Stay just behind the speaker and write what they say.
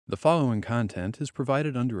The following content is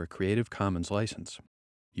provided under a Creative Commons license.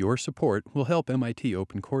 Your support will help MIT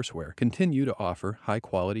OpenCourseware continue to offer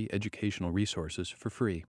high-quality educational resources for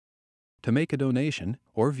free. To make a donation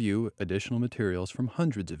or view additional materials from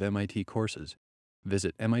hundreds of MIT courses,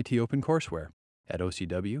 visit MIT OpenCourseware at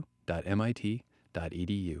ocw.mit.edu.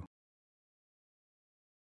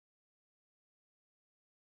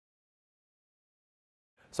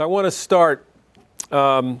 So I want to start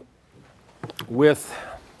with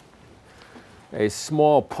a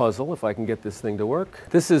small puzzle, if I can get this thing to work.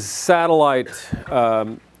 This is satellite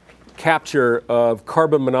capture of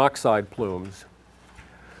carbon monoxide plumes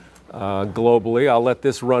globally. I'll let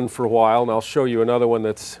this run for a while, and I'll show you another one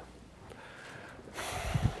that's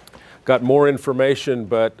got more information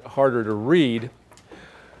but harder to read.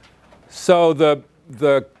 So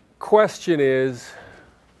the question is,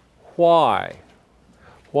 why?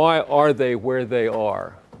 Why are they where they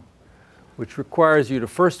are? Which requires you to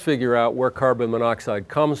first figure out where carbon monoxide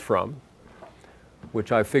comes from,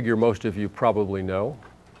 which I figure most of you probably know.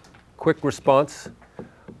 Quick response.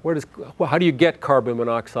 How do you get carbon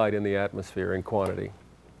monoxide in the atmosphere in quantity?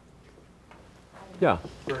 Yeah?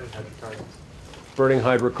 Burning hydrocarbons. Burning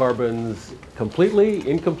hydrocarbons completely,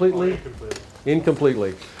 incompletely? Incompletely.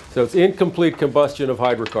 Incompletely. So it's incomplete combustion of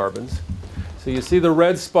hydrocarbons. So you see the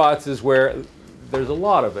red spots is where there's a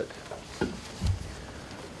lot of it.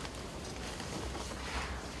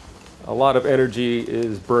 A lot of energy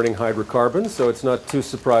is burning hydrocarbons, so it's not too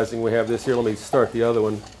surprising we have this here. Let me start the other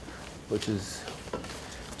one, which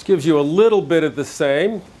gives you a little bit of the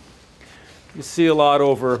same. You see a lot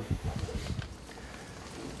over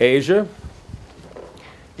Asia,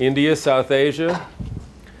 India, South Asia,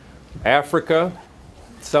 Africa,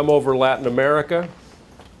 some over Latin America.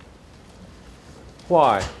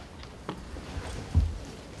 Why?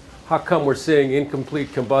 How come we're seeing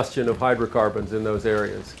incomplete combustion of hydrocarbons in those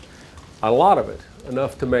areas? A lot of it,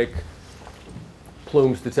 enough to make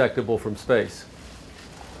plumes detectable from space.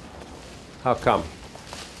 How come?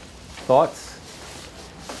 Thoughts?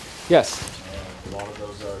 Yes? A lot of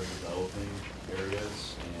those are developing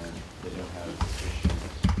areas, and they don't have efficient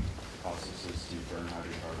processes to burn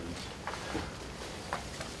hydrocarbons.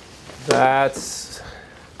 That's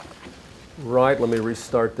right. Let me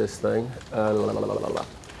restart this thing.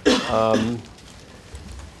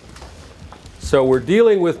 So we're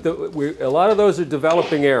dealing with a lot of those are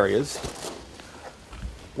developing areas.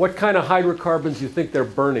 What kind of hydrocarbons do you think they're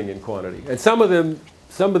burning in quantity? And some of the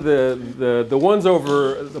ones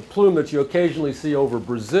over the plume that you occasionally see over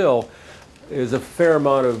Brazil is a fair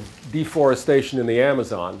amount of deforestation in the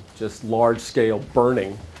Amazon, just large-scale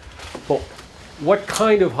burning. But what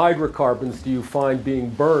kind of hydrocarbons do you find being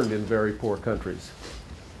burned in very poor countries?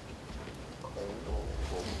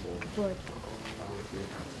 Wood.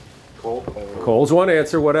 Coal's one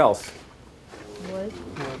answer. What else?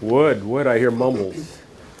 Wood. Wood, I hear mumbles.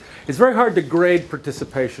 It's very hard to grade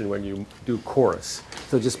participation when you do chorus.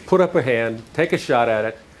 So just put up a hand, take a shot at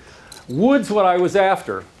it. Wood's what I was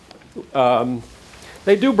after.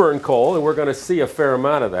 They do burn coal, and we're going to see a fair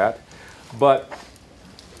amount of that. But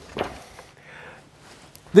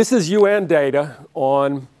this is UN data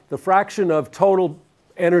on the fraction of total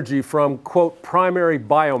energy from, quote, primary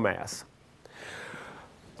biomass,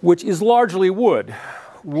 which is largely wood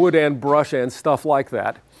and brush and stuff like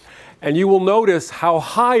that. And you will notice how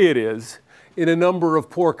high it is in a number of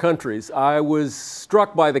poor countries. I was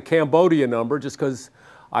struck by the Cambodia number just because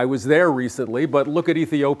I was there recently, but look at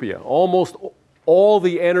Ethiopia. Almost all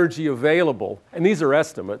the energy available, and these are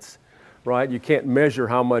estimates, right? You can't measure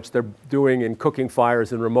how much they're doing in cooking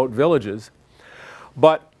fires in remote villages.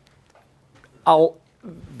 But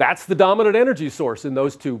that's the dominant energy source in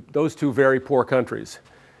those two very poor countries,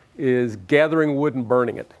 is gathering wood and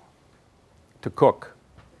burning it to cook.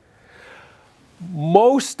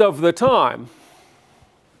 Most of the time,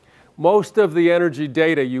 most of the energy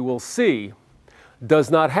data you will see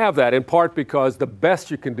does not have that, in part because the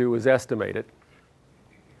best you can do is estimate it.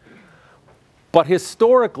 But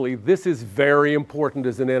historically, this is very important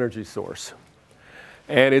as an energy source.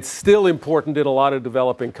 And it's still important in a lot of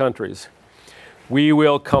developing countries. We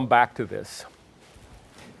will come back to this.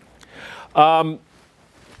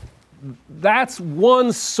 That's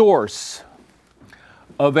one source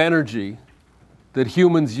of energy that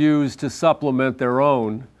humans use to supplement their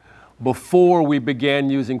own before we began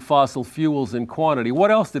using fossil fuels in quantity. What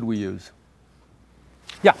else did we use?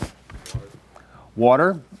 Yeah.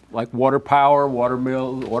 Water, like water power, water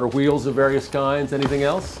mills, water wheels of various kinds. Anything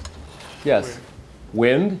else? Yes.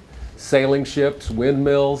 Wind, sailing ships,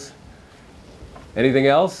 windmills. Anything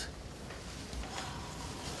else?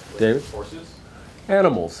 David? Horses?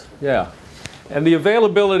 Animals, yeah. And the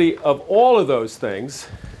availability of all of those things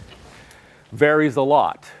varies a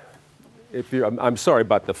lot. I'm sorry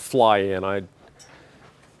about the fly-in. I'm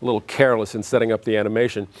a little careless in setting up the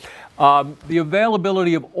animation. The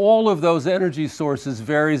availability of all of those energy sources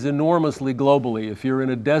varies enormously globally. If you're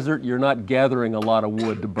in a desert, you're not gathering a lot of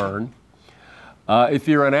wood to burn. If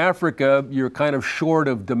you're in Africa, you're kind of short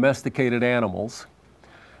of domesticated animals,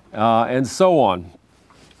 and so on.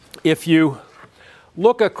 If you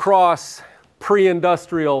look across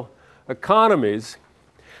pre-industrial economies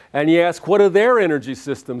and you ask what do their energy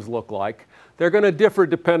systems look like, they're going to differ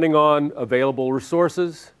depending on available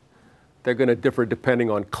resources. They're going to differ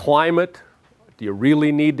depending on climate. Do you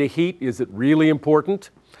really need to heat? Is it really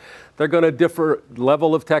important? They're going to differ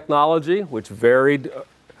level of technology, which varied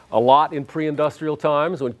a lot in pre-industrial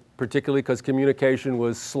times, particularly because communication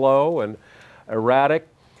was slow and erratic,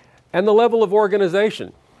 and the level of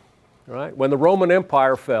organization. Right? When the Roman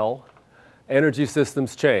Empire fell, energy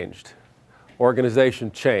systems changed.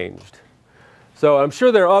 Organization changed. So I'm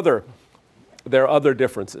sure there are other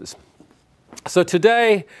differences. So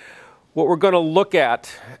today, what we're going to look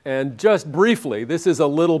at, and just briefly, this is a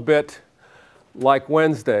little bit like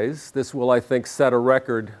Wednesdays. This will, I think, set a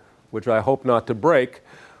record, which I hope not to break,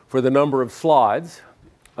 for the number of slides.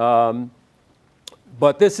 But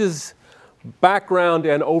this is background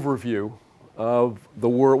and overview of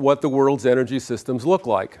what the world's energy systems look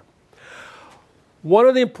like. One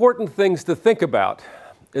of the important things to think about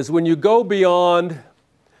is when you go beyond,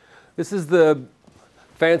 this is the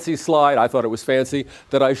fancy slide, I thought it was fancy,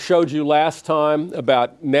 that I showed you last time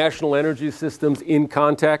about national energy systems in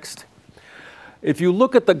context. If you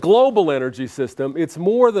look at the global energy system, it's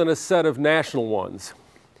more than a set of national ones.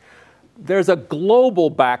 There's a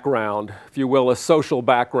global background, if you will, a social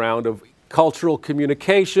background of cultural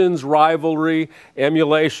communications, rivalry,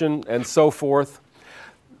 emulation, and so forth.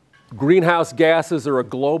 Greenhouse gases are a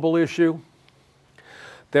global issue.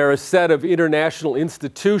 They're a set of international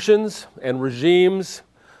institutions and regimes,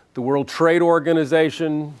 the World Trade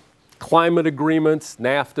Organization, climate agreements,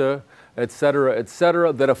 NAFTA, et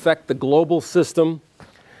cetera, that affect the global system.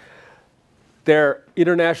 They're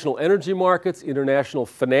international energy markets, international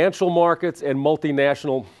financial markets, and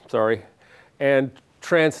and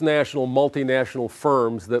transnational multinational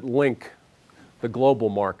firms that link the global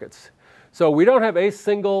markets. So we don't have a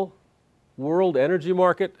single world energy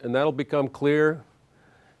market, and that'll become clear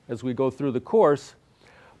as we go through the course,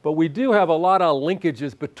 but we do have a lot of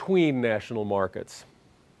linkages between national markets.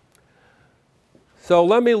 So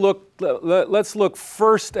let's look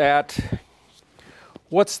first at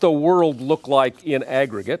what's the world look like in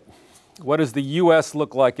aggregate? What does the US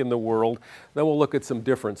look like in the world? Then we'll look at some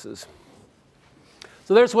differences.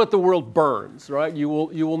 So there's what the world burns, right? You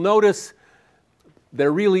will notice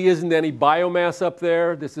there really isn't any biomass up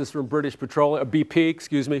there. This is from British Petroleum, BP,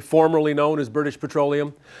 excuse me, formerly known as British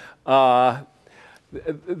Petroleum.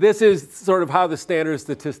 This is sort of how the standard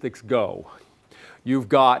statistics go. You've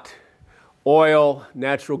got oil,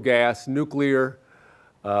 natural gas, nuclear,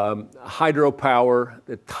 hydropower,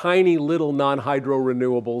 the tiny little non-hydro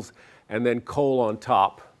renewables, and then coal on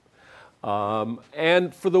top.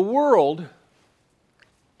 And for the world,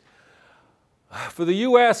 for the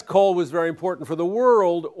US, coal was very important. For the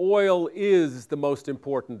world, oil is the most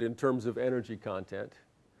important in terms of energy content.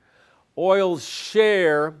 Oil's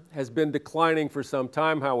share has been declining for some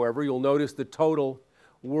time, however. You'll notice the total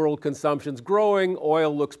world consumption's growing.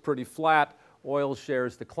 Oil looks pretty flat. Oil's share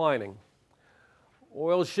is declining.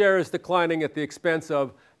 Oil's share is declining at the expense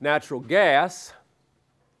of natural gas.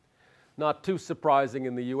 Not too surprising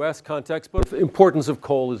in the US context, but the importance of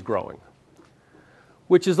coal is growing.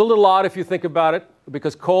 Which is a little odd if you think about it,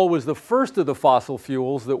 because coal was the first of the fossil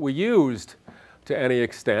fuels that we used to any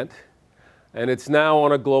extent, and it's now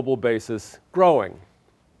on a global basis growing.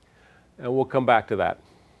 And we'll come back to that.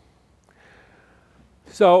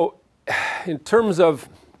 So in terms of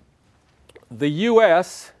the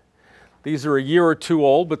US, these are a year or two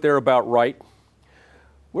old, but they're about right.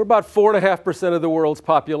 We're about 4.5% of the world's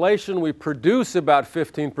population. We produce about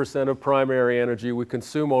 15% of primary energy. We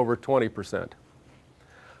consume over 20%.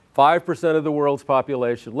 5% of the world's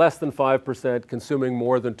population, less than 5%, consuming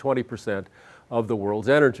more than 20% of the world's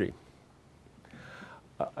energy.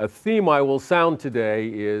 A theme I will sound today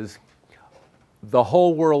is the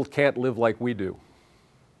whole world can't live like we do.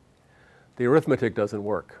 The arithmetic doesn't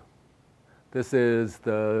work. This is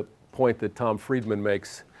the point that Tom Friedman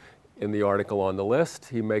makes in the article on the list.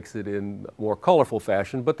 He makes it in more colorful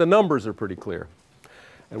fashion, but the numbers are pretty clear.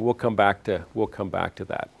 And we'll come back to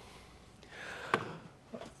that.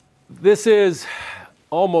 This is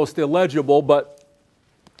almost illegible, but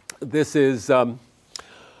this is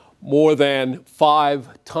more than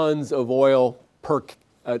 5 tons of oil per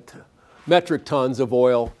metric tons of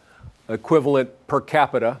oil equivalent per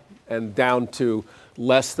capita, and down to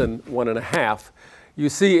less than 1.5. You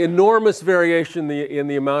see enormous variation in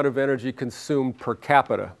the amount of energy consumed per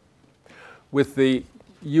capita, with the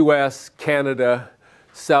US, Canada,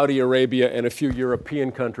 Saudi Arabia, and a few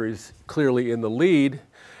European countries clearly in the lead,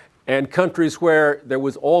 and countries where there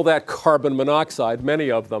was all that carbon monoxide,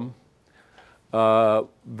 many of them,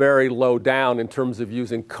 very low down in terms of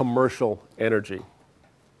using commercial energy.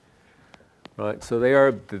 Right, so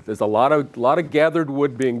there's a lot of gathered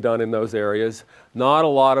wood being done in those areas, not a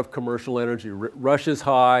lot of commercial energy. Russia's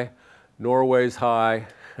high, Norway's high.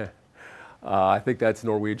 I think that's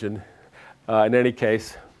Norwegian. In any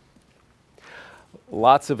case,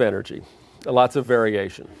 lots of energy, lots of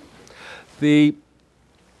variation. If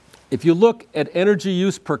you look at energy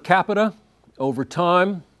use per capita over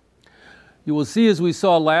time, you will see, as we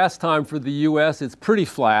saw last time for the US, it's pretty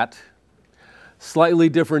flat. Slightly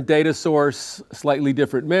different data source, slightly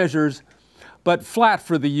different measures, but flat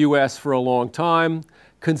for the US for a long time,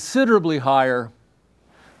 considerably higher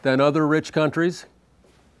than other rich countries.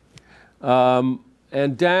 And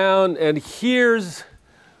here's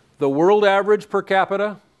the world average per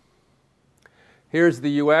capita. Here's the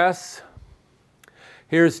US.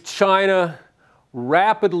 Here's China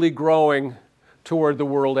rapidly growing toward the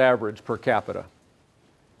world average per capita.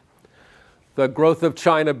 The growth of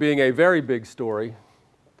China being a very big story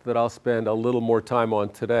that I'll spend a little more time on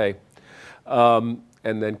today, and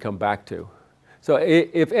then come back to. So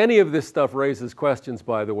if any of this stuff raises questions,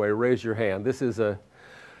 by the way, raise your hand. This is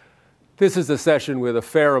a session with a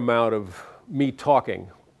fair amount of me talking,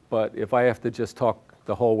 but if I have to just talk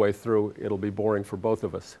the whole way through, it'll be boring for both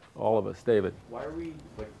of us, all of us. David? Why are we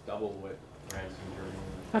like double what France and Germany?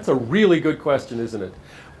 That's a really good question, isn't it?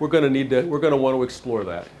 We're going to want to explore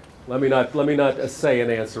that. Let me not say an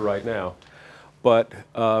answer right now. But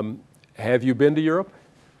have you been to Europe?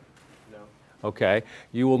 No. Okay.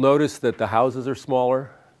 You will notice that the houses are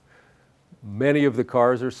smaller. Many of the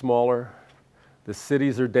cars are smaller. The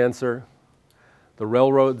cities are denser. The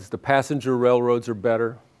railroads, the passenger railroads are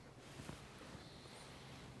better.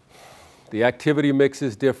 The activity mix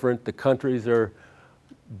is different. The countries are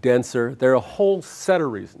denser. There are a whole set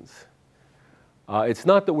of reasons. It's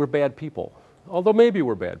not that we're bad people, although maybe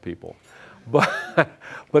we're bad people.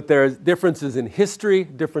 But there are differences in history,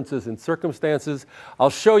 differences in circumstances. I'll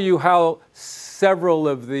show you how several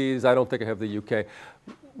of these, I don't think I have the UK,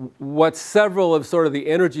 what several of sort of the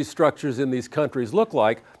energy structures in these countries look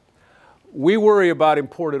like. We worry about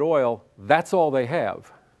imported oil. That's all they have.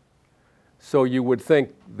 So you would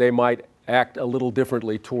think they might act a little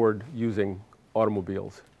differently toward using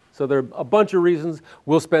automobiles. So there are a bunch of reasons.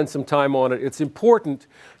 We'll spend some time on it. It's important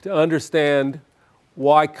to understand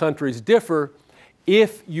why countries differ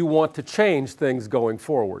if you want to change things going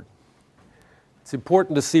forward. It's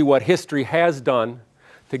important to see what history has done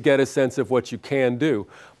to get a sense of what you can do.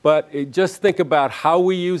 But just think about how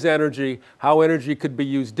we use energy, how energy could be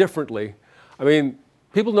used differently. I mean,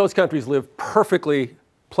 people in those countries live perfectly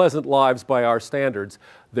pleasant lives by our standards.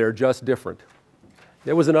 They're just different.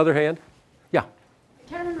 There was another hand? Yeah. I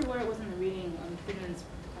can't remember where it was in the reading on Friedman's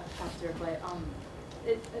chapter, but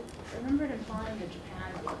I remember it implying that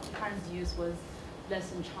Japan's use was less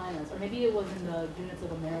than China's, or maybe it was in the units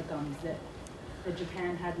of Americans that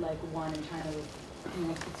Japan had like 1 and China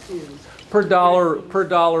was to 2. Per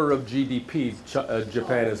dollar of GDP,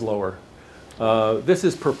 Japan is lower. This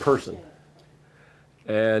is per person.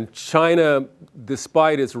 And China,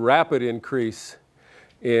 despite its rapid increase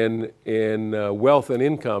in wealth and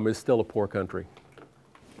income, is still a poor country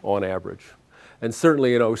on average. And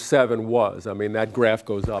certainly in 07 was. I mean, that graph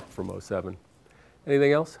goes up from 07.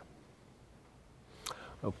 Anything else?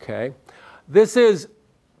 Okay. This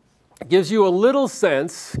gives you a little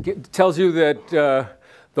sense, tells you that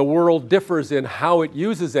the world differs in how it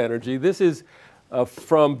uses energy. This is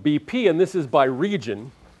from BP, and this is by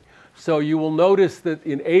region. So you will notice that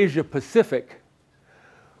in Asia Pacific,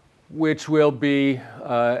 which will be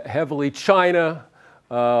heavily China,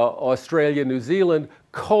 Australia, New Zealand,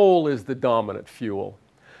 coal is the dominant fuel.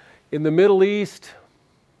 In the Middle East,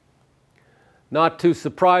 not too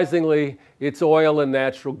surprisingly, it's oil and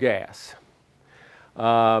natural gas.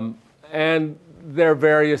 And there are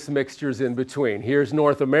various mixtures in between. Here's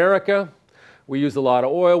North America. We use a lot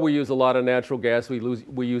of oil, we use a lot of natural gas,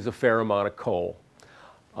 we use a fair amount of coal.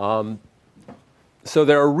 So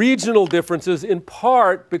there are regional differences, in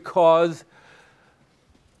part because,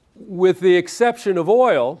 with the exception of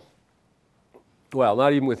oil, well,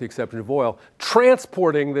 not even with the exception of oil,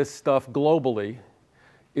 transporting this stuff globally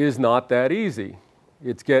is not that easy.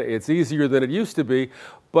 It's easier than it used to be,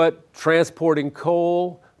 but transporting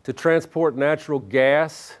coal to transport natural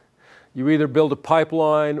gas, you either build a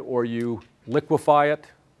pipeline or you liquefy it,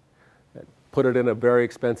 put it in a very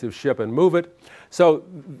expensive ship and move it. So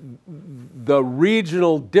the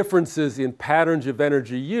regional differences in patterns of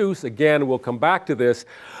energy use, again, we'll come back to this,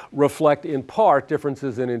 reflect in part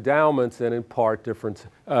differences in endowments and in part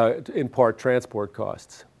transport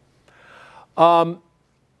costs.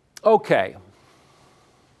 Okay.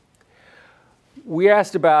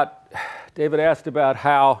 David asked about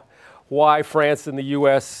why France and the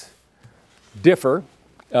US differ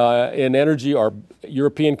in energy, or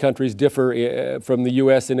European countries differ from the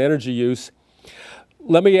US in energy use.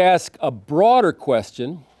 Let me ask a broader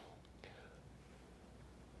question.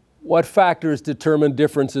 What factors determine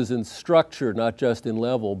differences in structure, not just in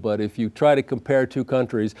level, but if you try to compare two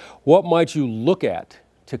countries, what might you look at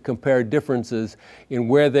to compare differences in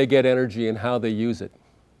where they get energy and how they use it?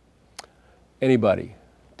 Anybody?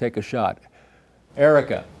 Take a shot.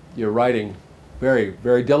 Erica, you're writing very,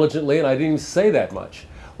 very diligently, and I didn't even say that much.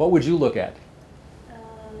 What would you look at?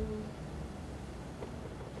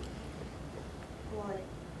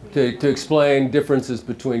 To explain differences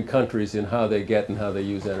between countries in how they get and how they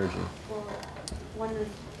use energy. Well, one is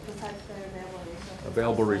besides the available resources.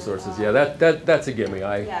 Available resources, yeah, that's a gimme.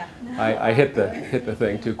 I hit the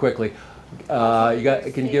thing too quickly.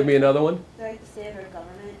 Can you give me another one? Like the state or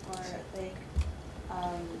government, or like,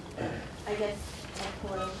 I guess like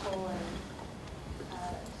political and.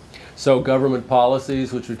 So government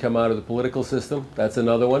policies, which would come out of the political system, that's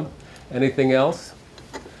another one. Anything else?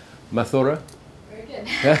 Mathura?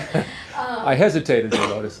 I hesitated, you'll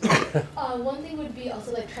notice. One thing would be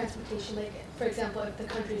also like transportation, like for example, if the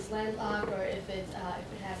country is landlocked, or if it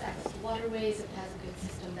has access to waterways, if it has a good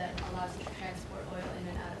system that allows you to transport oil in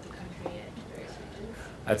and out of the country in various regions.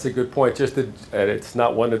 That's a good point. And it's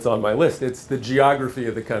not one that's on my list. It's the geography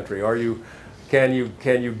of the country. Can you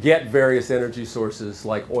get various energy sources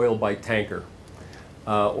like oil by tanker,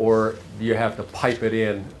 or do you have to pipe it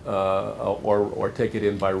in, or take it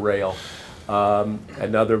in by rail?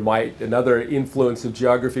 Another influence of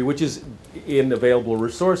geography, which is in available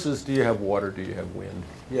resources. Do you have water? Do you have wind?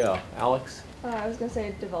 Yeah, Alex? I was going to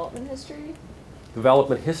say development history.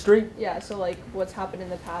 Development history? Yeah, so like what's happened in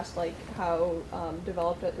the past, like how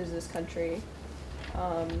developed is this country?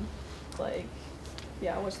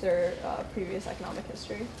 What's their previous economic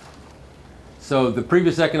history? So the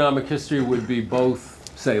previous economic history would be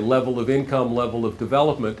both, say, level of income, level of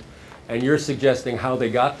development. And you're suggesting how they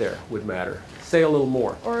got there would matter. Say a little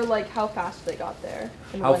more. Or like how fast they got there.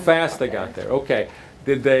 How fast they got there. Okay.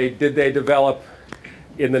 Did they develop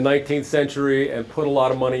in the 19th century and put a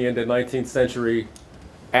lot of money into 19th century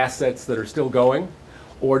assets that are still going?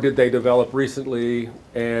 Or did they develop recently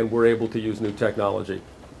and were able to use new technology?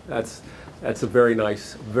 That's a very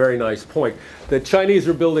nice point. The Chinese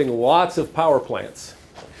are building lots of power plants.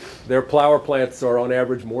 Their power plants are on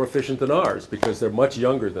average more efficient than ours because they're much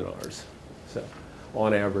younger than ours, so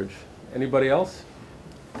on average. Anybody else?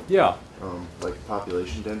 Yeah. Like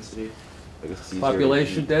population density. I guess it's easier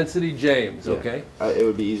population density, James. Yeah. Okay. It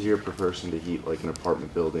would be easier per person to heat like an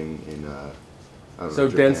apartment building in. So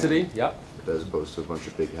Japan, density, yep. As opposed to a bunch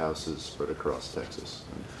of big houses spread across Texas.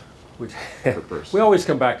 Which we always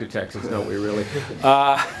come back to Texas, don't we? Really.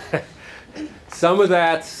 Some of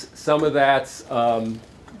that's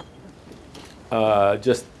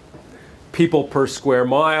just people per square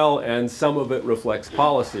mile, and some of it reflects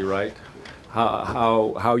policy, right?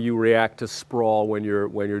 How you react to sprawl when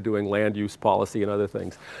you're doing land use policy and other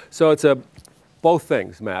things. So both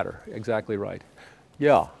things matter. Exactly right.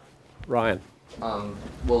 Yeah, Ryan.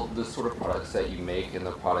 Well, the sort of products that you make and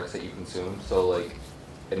the products that you consume. So like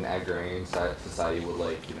an agrarian society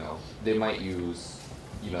would they might use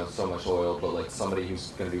so much oil, but like somebody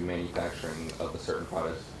who's going to do manufacturing of a certain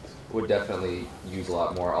product would definitely use a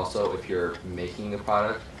lot more. Also, if you're making a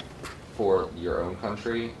product for your own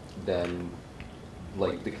country, then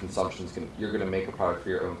like the consumption's you're going to make a product for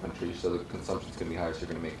your own country, so the consumption's going to be higher, so you're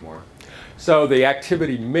going to make more. So the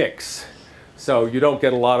activity mix. So you don't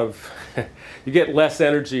get a lot of, you get less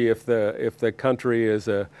energy if the country is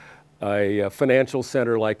a financial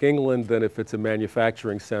center like England than if it's a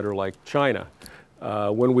manufacturing center like China.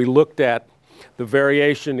 When we looked at the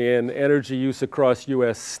variation in energy use across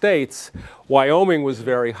U.S. states, Wyoming was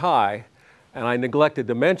very high. And I neglected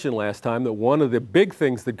to mention last time that one of the big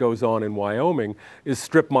things that goes on in Wyoming is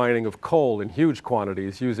strip mining of coal in huge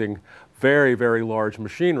quantities using very, very large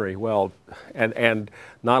machinery. Well, and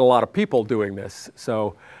not a lot of people doing this.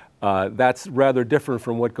 So that's rather different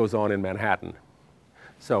from what goes on in Manhattan.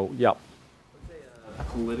 So, yeah.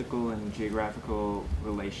 political and geographical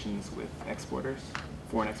relations with exporters,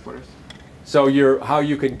 foreign exporters? So how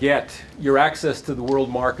you can get your access to the world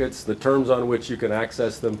markets, the terms on which you can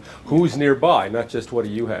access them, who's nearby, not just what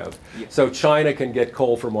do you have. Yeah. So China can get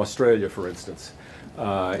coal from Australia, for instance,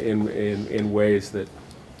 in ways that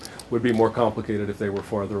would be more complicated if they were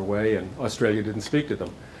farther away and Australia didn't speak to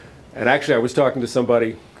them. And actually, I was talking to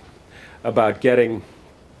somebody about getting,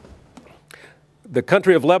 the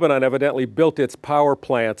country of Lebanon evidently built its power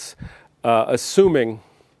plants assuming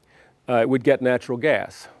it would get natural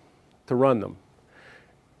gas to run them.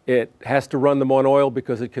 It has to run them on oil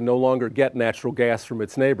because it can no longer get natural gas from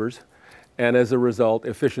its neighbors, and as a result,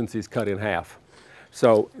 efficiency is cut in half.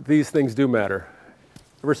 So these things do matter.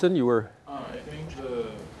 Everson, you were? I think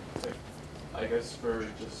I guess for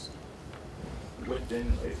just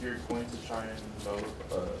within, if you're going to try and develop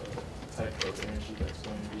a type of energy that's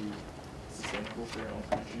going to be sustainable for your own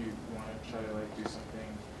country, you want to try to like do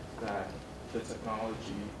something that the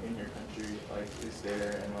technology in your country like is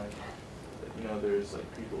there, and like, you know, there's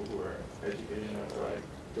like people who are educated enough to like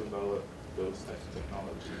develop those types of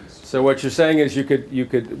technologies. So what you're saying is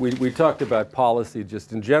we talked about policy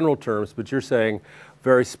just in general terms, but you're saying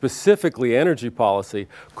very specifically energy policy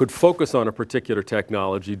could focus on a particular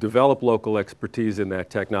technology, develop local expertise in that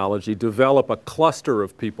technology, develop a cluster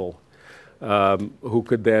of people who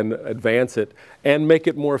could then advance it and make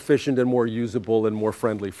it more efficient and more usable and more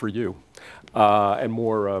friendly for you and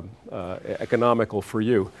more economical for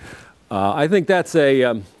you. I think that's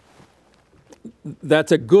a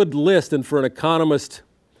good list, and for an economist,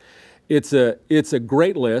 it's a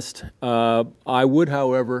great list. I would,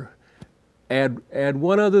 however, add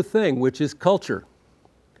one other thing, which is culture.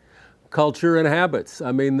 Culture and habits.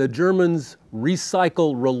 I mean, the Germans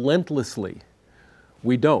recycle relentlessly.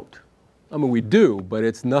 We don't. I mean, we do, but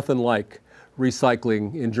it's nothing like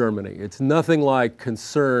recycling in Germany. It's nothing like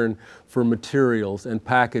concern for materials and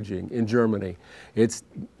packaging in Germany. It's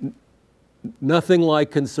nothing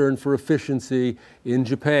like concern for efficiency in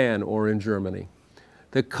Japan or in Germany.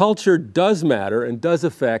 The culture does matter and does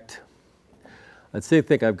affect, let's see, I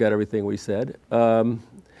think I've got everything we said,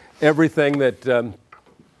 everything that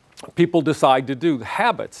people decide to do,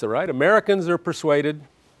 habits, all right? Americans are persuaded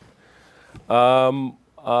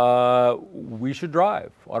we should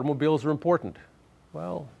drive. Automobiles are important.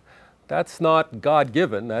 Well, that's not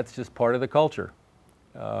God-given, that's just part of the culture.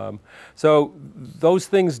 So those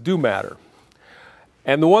things do matter.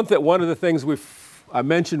 And one of the things I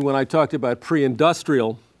mentioned when I talked about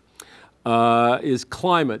pre-industrial is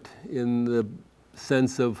climate in the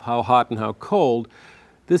sense of how hot and how cold.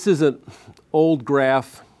 This is an old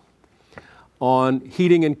graph on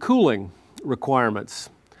heating and cooling requirements.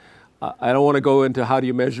 I don't want to go into how do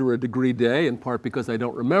you measure a degree day, in part because I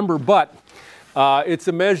don't remember, but it's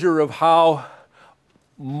a measure of how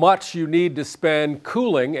much you need to spend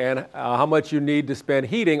cooling and how much you need to spend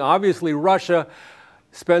heating. Obviously, Russia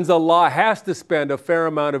has to spend a fair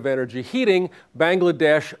amount of energy heating.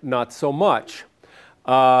 Bangladesh, not so much.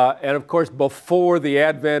 And of course, before the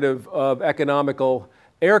advent of economical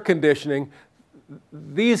air conditioning,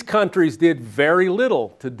 these countries did very little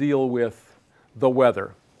to deal with the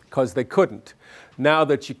weather because they couldn't. Now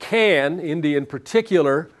that you can, India in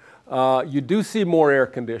particular, you do see more air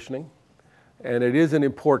conditioning, and it is an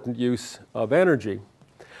important use of energy.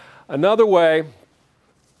 Another way,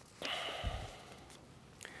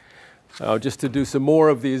 just to do some more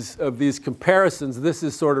of these comparisons, this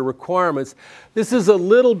is sort of requirements. This is a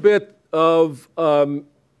little bit of the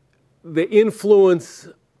influence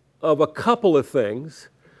of a couple of things.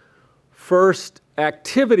 First,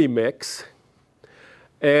 activity mix,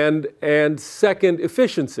 and second,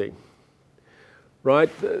 efficiency,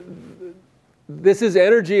 right? This is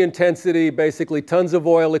energy intensity, basically tons of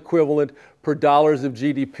oil equivalent per dollars of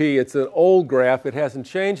GDP. It's an old graph. It hasn't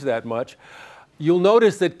changed that much. You'll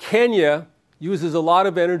notice that Kenya uses a lot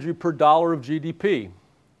of energy per dollar of GDP.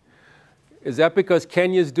 Is that because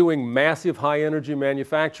Kenya's doing massive high energy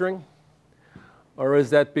manufacturing? Or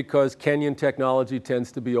is that because Kenyan technology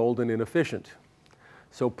tends to be old and inefficient?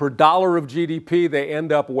 So per dollar of GDP, they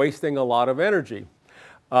end up wasting a lot of energy.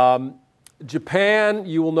 Japan,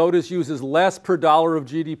 you will notice, uses less per dollar of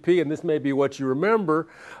GDP, and this may be what you remember,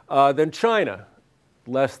 than China,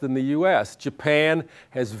 less than the US. Japan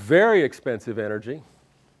has very expensive energy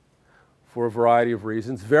for a variety of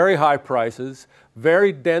reasons, very high prices,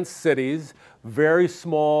 very dense cities, very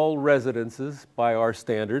small residences by our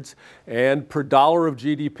standards, and per dollar of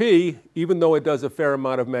GDP, even though it does a fair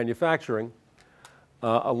amount of manufacturing,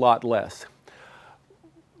 a lot less.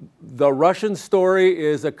 The Russian story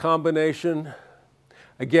is a combination,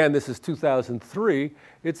 Again, this is 2003.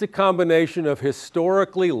 It's a combination of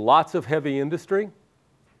historically lots of heavy industry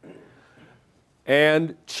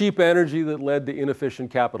and cheap energy that led to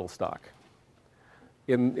inefficient capital stock.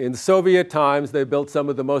 In Soviet times, they built some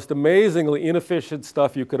of the most amazingly inefficient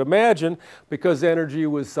stuff you could imagine because energy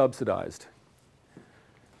was subsidized.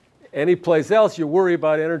 Any place else you worry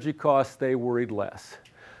about energy costs, they worried less.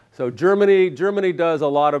 So Germany does a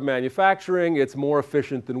lot of manufacturing. It's more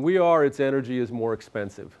efficient than we are. Its energy is more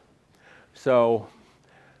expensive. So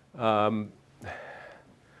I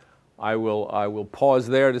will pause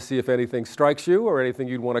there to see if anything strikes you or anything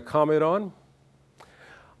you'd want to comment on.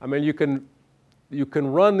 I mean, you can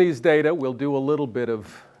run these data. We'll do a little bit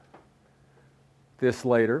of this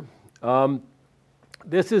later.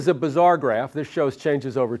 This is a bizarre graph. This shows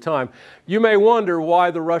changes over time. You may wonder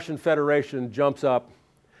why the Russian Federation jumps up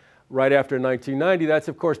right after 1990. That's,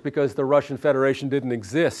 of course, because the Russian Federation didn't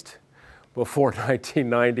exist before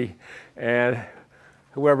 1990. And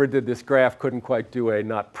whoever did this graph couldn't quite do a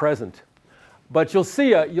not present. But you'll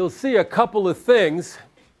see a couple of things.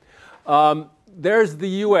 There's the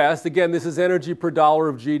US. Again, this is energy per dollar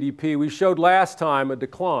of GDP. We showed last time a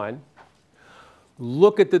decline.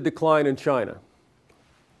 Look at the decline in China.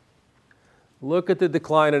 Look at the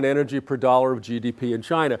decline in energy per dollar of GDP in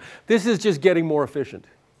China. This is just getting more efficient.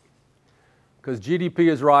 Because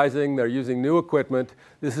GDP is rising, they're using new equipment.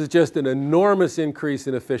 This is just an enormous increase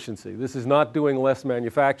in efficiency. This is not doing less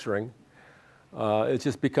manufacturing. It's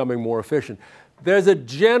just becoming more efficient. There's a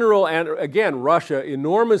general, and again, Russia,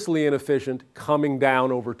 enormously inefficient, coming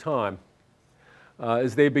down over time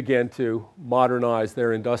as they begin to modernize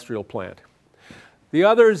their industrial plant. The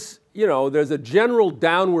others, you know, there's a general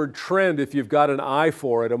downward trend, if you've got an eye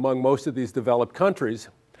for it, among most of these developed countries.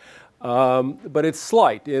 But it's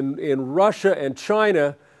slight. In Russia and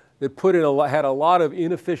China, that had a lot of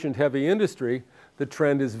inefficient heavy industry, the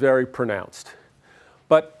trend is very pronounced.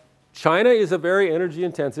 But China is a very energy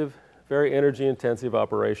intensive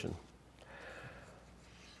operation.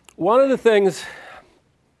 One of the things,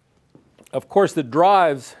 of course, that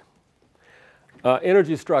drives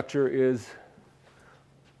energy structure is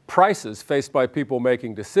prices faced by people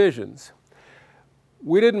making decisions.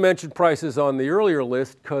 We didn't mention prices on the earlier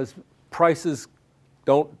list because prices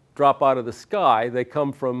don't drop out of the sky. They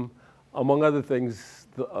come from, among other things,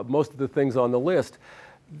 most of the things on the list.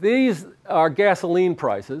 These are gasoline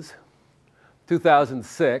prices,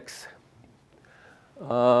 2006.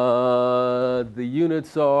 The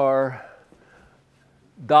units are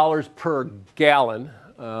dollars per gallon,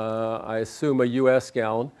 I assume a US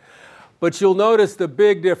gallon. But you'll notice the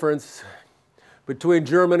big difference between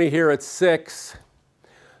Germany here at 6,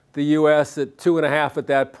 the US at 2.5 at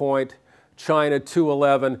that point, China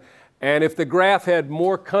 2.11. And if the graph had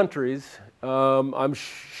more countries, I'm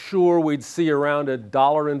sure we'd see around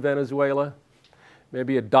 $1 in Venezuela,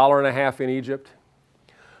 maybe $1.50 in Egypt.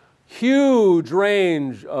 Huge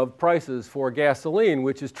range of prices for gasoline,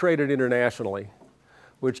 which is traded internationally,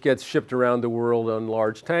 which gets shipped around the world on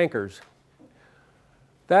large tankers.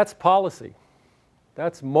 That's policy.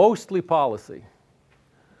 That's mostly policy.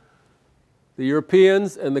 The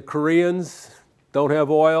Europeans and the Koreans don't have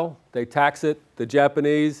oil. They tax it. The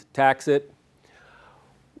Japanese tax it.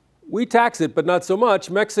 We tax it, but not so much.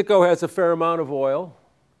 Mexico has a fair amount of oil.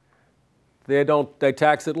 They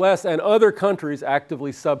tax it less, and other countries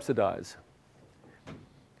actively subsidize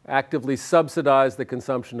the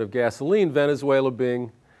consumption of gasoline, Venezuela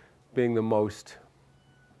being the most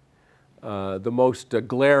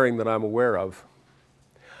glaring that I'm aware of.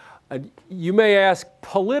 You may ask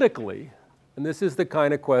politically, and this is the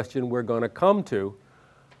kind of question we're going to come to,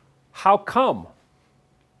 how come?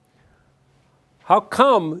 How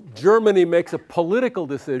come Germany makes a political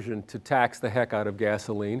decision to tax the heck out of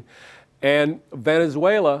gasoline, and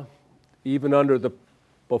Venezuela, even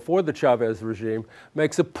before the Chavez regime,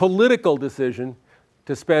 makes a political decision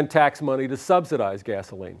to spend tax money to subsidize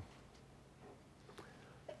gasoline?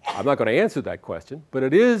 I'm not going to answer that question, but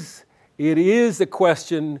it is a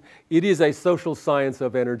question, it is a social science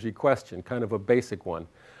of energy question, kind of a basic one.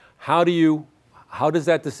 How does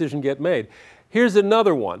that decision get made? Here's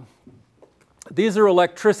another one. These are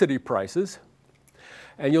electricity prices,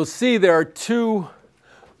 and you'll see there are 2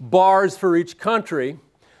 bars for each country.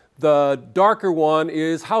 The darker one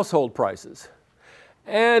is household prices.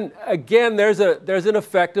 And again, there's an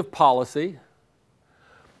effect of policy.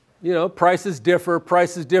 You know, prices differ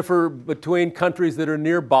between countries that are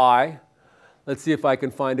nearby. Let's see if I can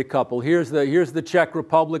find a couple. Here's the Czech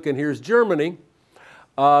Republic and here's Germany.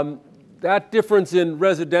 That difference in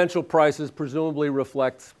residential prices presumably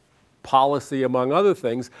reflects policy, among other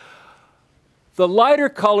things. The lighter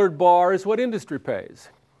colored bar is what industry pays.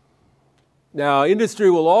 Now, industry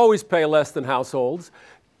will always pay less than households,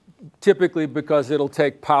 typically because it'll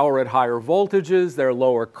take power at higher voltages, there are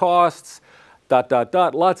lower costs, ...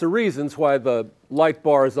 Lots of reasons why the light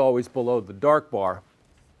bar is always below the dark bar.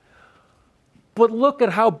 But look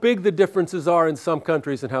at how big the differences are in some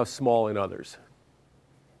countries and how small in others.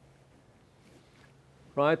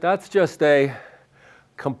 Right? That's just a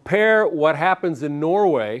compare what happens in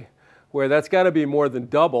Norway, where that's got to be more than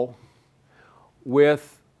double,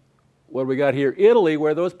 with what we got here, Italy,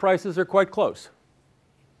 where those prices are quite close.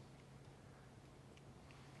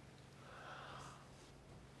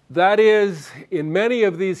 That is, in many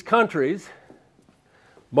of these countries,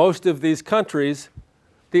 most of these countries,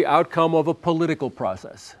 the outcome of a political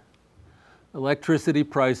process. Electricity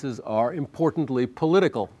prices are importantly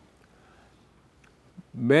political.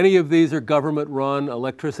 Many of these are government-run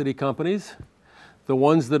electricity companies. The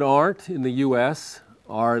ones that aren't in the US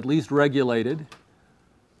are at least regulated,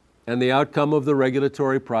 and the outcome of the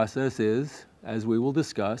regulatory process is, as we will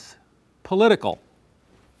discuss, political.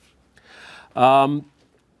 So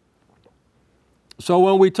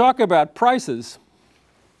when we talk about prices,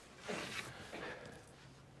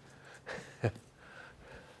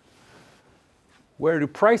 where do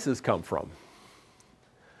prices come from?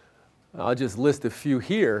 I'll just list a few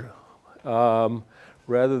here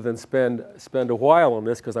rather than spend a while on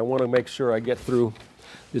this, because I want to make sure I get through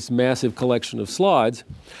this massive collection of slides.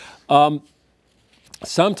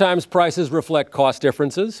 Sometimes prices reflect cost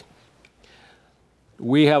differences.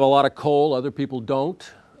 We have a lot of coal, other people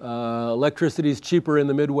don't. Electricity is cheaper in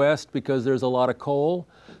the Midwest because there's a lot of coal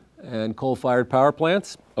and coal-fired power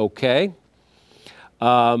plants. Okay.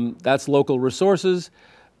 That's local resources.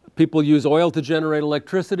 People use oil to generate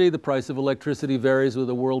electricity. The price of electricity varies with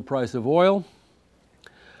the world price of oil.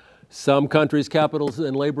 Some countries' capitals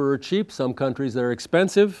and labor are cheap. Some countries are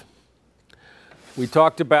expensive. We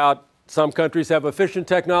talked about some countries have efficient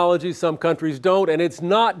technology, some countries don't, and it's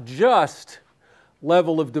not just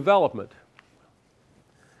level of development.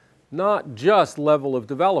 Not just level of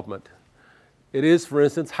development. It is, for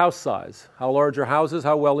instance, house size. How large are houses?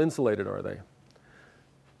 How well insulated are they?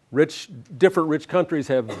 Different rich countries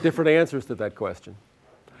have different answers to that question.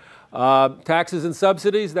 Taxes and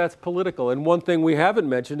subsidies, that's political. And one thing we haven't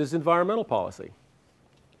mentioned is environmental policy.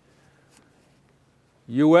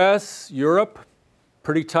 US, Europe,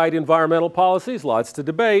 pretty tight environmental policies, lots to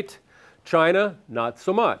debate. China, not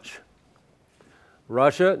so much.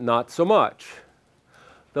 Russia, not so much.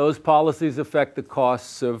 Those policies affect the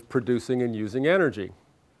costs of producing and using energy.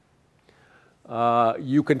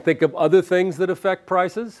 You can think of other things that affect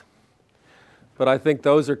prices, but I think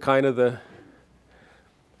those are kind of the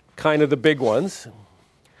big ones.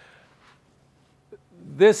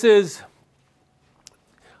 This is,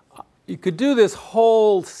 you could do this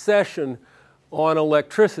whole session on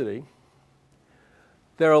electricity.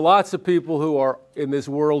 There are lots of people who are in this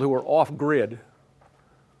world who are off-grid,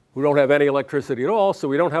 who don't have any electricity at all, so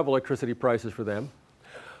we don't have electricity prices for them.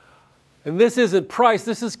 And this isn't price,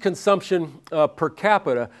 this is consumption per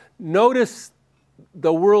capita. Notice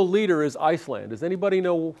the world leader is Iceland. Does anybody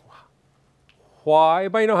know why?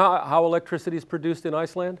 Anybody know how electricity is produced in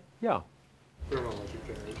Iceland? Yeah. Thermoelectric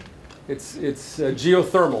generation. It's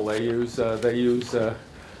geothermal. They use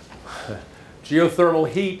geothermal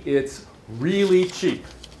heat. It's really cheap.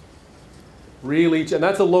 Really cheap, and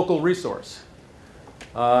that's a local resource.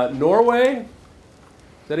 Norway,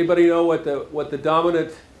 does anybody know what the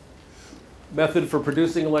dominant method for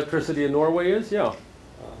producing electricity in Norway is? Yeah.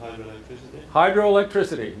 Hydroelectricity.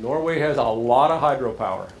 Hydroelectricity. Norway has a lot of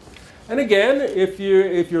hydropower. And again, if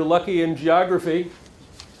you're lucky in geography,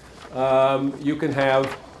 you can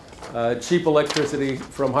have cheap electricity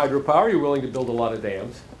from hydropower. You're willing to build a lot of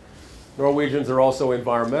dams. Norwegians are also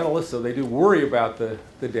environmentalists, so they do worry about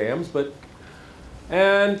the dams.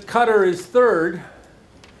 And Qatar is third.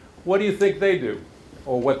 What do you think they do?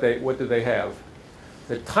 Or what do they have?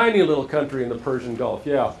 A tiny little country in the Persian Gulf.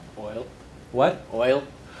 Yeah. Oil. What? Oil.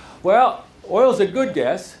 Well, oil's a good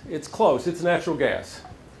guess. It's close. It's natural gas.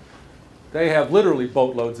 They have literally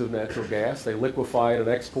boatloads of natural gas. They liquefy it and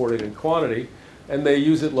export it in quantity, and they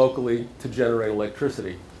use it locally to generate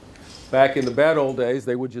electricity. Back in the bad old days,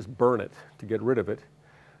 they would just burn it to get rid of it.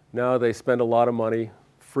 Now they spend a lot of money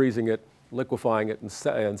freezing it, liquefying it, and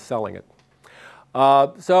selling it.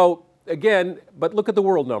 So again, but look at the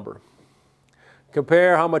world number.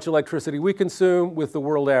 Compare how much electricity we consume with the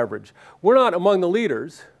world average. We're not among the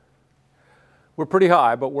leaders. We're pretty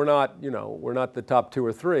high, but we're not, we're not the top 2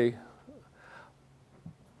 or 3.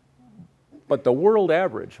 But the world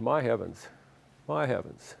average, my heavens,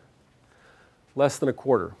 less than a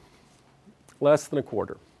quarter. Less than a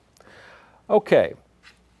quarter. Okay.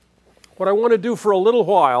 What I want to do for a little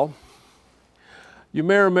while, you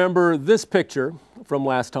may remember this picture from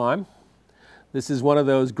last time. This is one of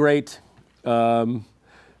those great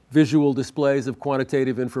visual displays of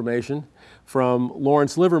quantitative information from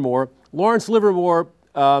Lawrence Livermore. Lawrence Livermore,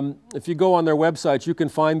 if you go on their website, you can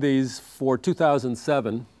find these for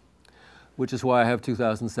 2007, which is why I have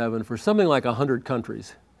 2007, for something like 100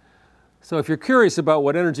 countries. So if you're curious about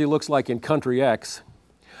what energy looks like in country X,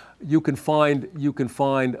 you can find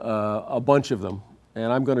a bunch of them,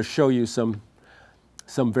 and I'm going to show you some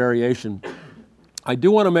variation. I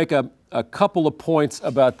do want to make a couple of points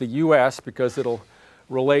about the U.S. because it'll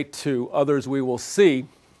relate to others we will see.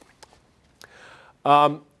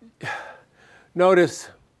 Notice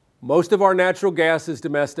most of our natural gas is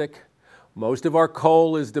domestic. Most of our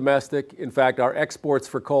coal is domestic. In fact, our exports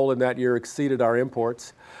for coal in that year exceeded our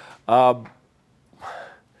imports.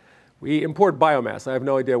 We import biomass. I have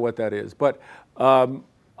no idea what that is. But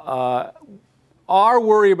our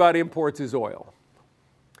worry about imports is oil.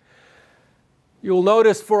 You'll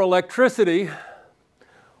notice for electricity,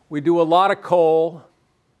 we do a lot of coal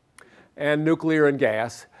and nuclear and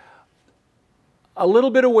gas. A little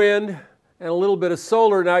bit of wind and a little bit of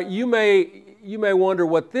solar. Now, you may wonder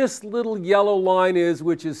what this little yellow line is,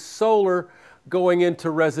 which is solar going into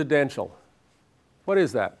residential. What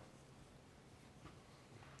is that?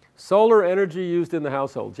 Solar energy used in the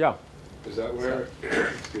households. Yeah. Is that where,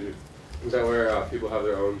 excuse me, is that where people have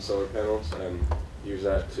their own solar panels and use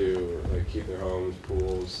that to like keep their homes,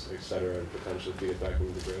 pools, etc., and potentially feed it back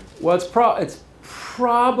into the grid? Well, it's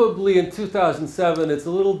probably in 2007. It's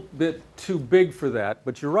a little bit too big for that,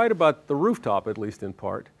 but you're right about the rooftop, at least in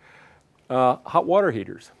part. Hot water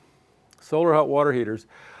heaters, solar hot water heaters.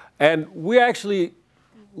 And we actually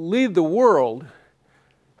lead the world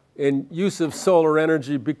in use of solar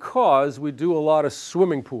energy because we do a lot of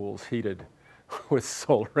swimming pools heated with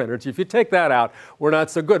solar energy. If you take that out, we're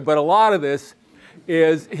not so good. But a lot of this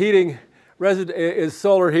is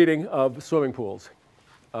solar heating of swimming pools,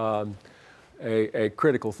 a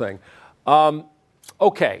critical thing.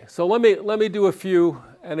 Okay, so let me do a few,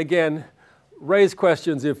 and again, raise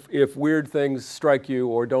questions if weird things strike you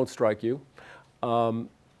or don't strike you.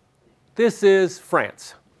 This is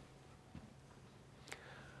France.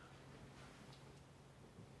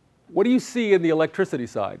 What do you see in the electricity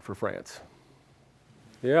side for France?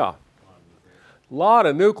 Yeah, a lot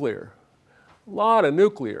of nuclear. A lot of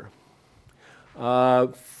nuclear.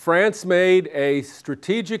 France made a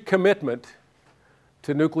strategic commitment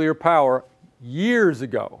to nuclear power years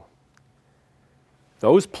ago.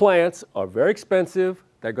 Those plants are very expensive.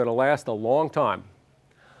 They're going to last a long time.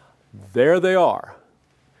 There they are.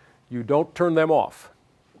 You don't turn them off.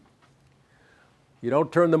 You don't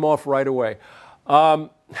turn them off right away.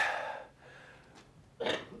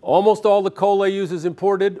 Almost all the coal they use is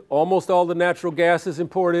imported. Almost all the natural gas is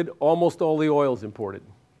imported. Almost all the oil is imported.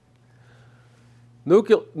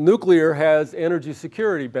 Nuclear has energy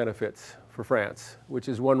security benefits for France, which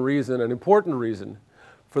is one reason, an important reason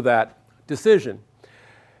for that decision.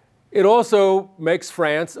 It also makes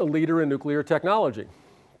France a leader in nuclear technology.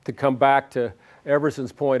 To come back to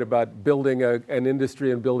Everson's point about building an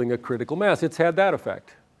industry and building a critical mass, it's had that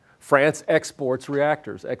effect. France exports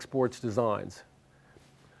reactors, exports designs.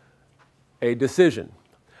 A decision,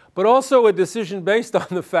 but also a decision based on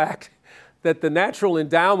the fact that the natural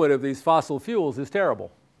endowment of these fossil fuels is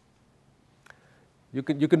terrible. You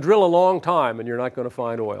can drill a long time and you're not going to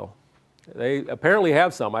find oil. They apparently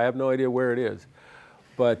have some. I have no idea where it is,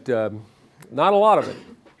 but not a lot of it.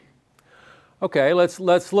 Okay, let's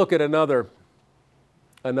look at another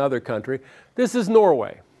country. This is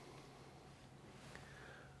Norway.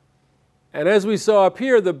 And as we saw up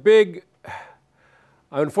here, the big,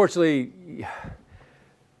 unfortunately,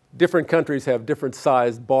 different countries have different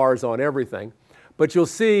sized bars on everything. But you'll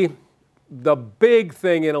see the big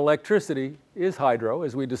thing in electricity is hydro,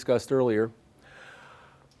 as we discussed earlier.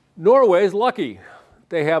 Norway is lucky.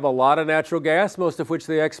 They have a lot of natural gas, most of which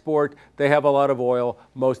they export. They have a lot of oil,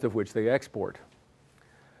 most of which they export.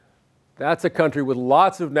 That's a country with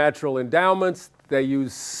lots of natural endowments. They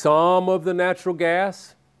use some of the natural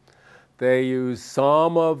gas. They use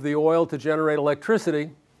some of the oil to generate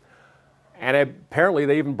electricity. And apparently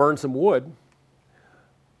they even burn some wood.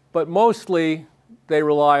 But mostly they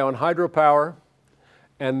rely on hydropower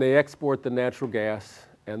and they export the natural gas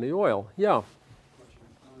and the oil. Yeah?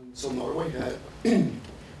 So Norway had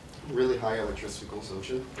really high electricity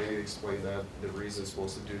consumption. They explained that the reason is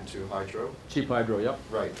mostly due to hydro. Cheap hydro, yep.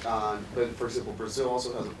 Right. But for example, Brazil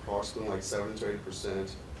also has approximately like 7 to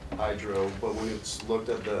 8% hydro. But when it's looked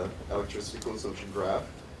at the electricity consumption graph,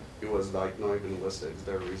 it was like not even listed. Is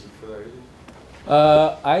there a reason for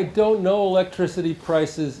that? I don't know electricity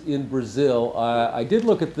prices in Brazil. I did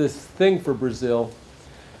look at this thing for Brazil.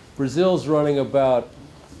 Brazil's running about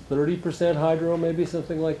 30% hydro, maybe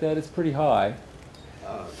something like that. It's pretty high.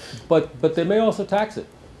 But they may also tax it,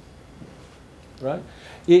 right?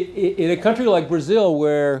 In a country like Brazil,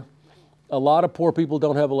 where a lot of poor people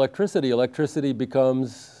don't have electricity, electricity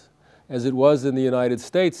becomes, as it was in the United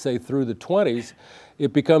States, say through the 20s,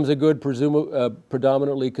 it becomes a good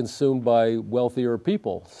predominantly consumed by wealthier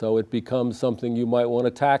people. So it becomes something you might want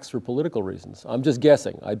to tax for political reasons. I'm just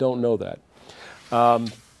guessing. I don't know that.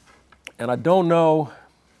 And I don't know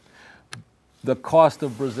the cost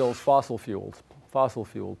of Brazil's fossil fuel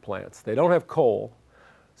plants. They don't have coal,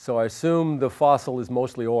 so I assume the fossil is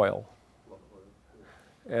mostly oil.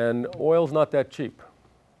 And oil's not that cheap.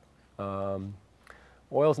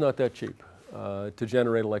 Oil's not that cheap to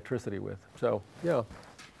generate electricity with. So, yeah.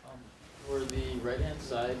 For the right-hand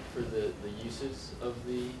side, for the uses of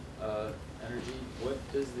the energy, what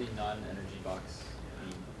does the non-energy box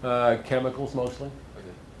mean? Chemicals mostly. Okay.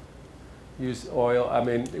 Use oil. I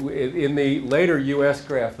mean, in the later U.S.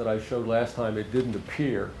 graph that I showed last time, it didn't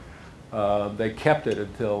appear. They kept it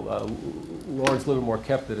until, Lawrence Livermore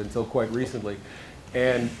kept it until quite recently.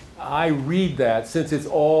 And I read that, since it's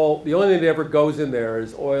all, the only thing that ever goes in there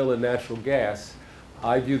is oil and natural gas,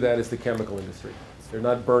 I view that as the chemical industry. They're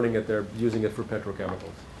not burning it, they're using it for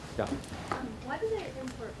petrochemicals. Yeah? Why do they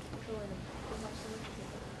import petroleum so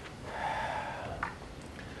much?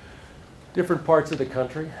 Different parts of the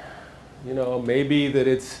country. You know, maybe that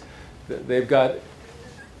it's, they've got,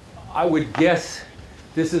 I would guess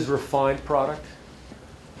this is refined product.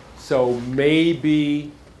 So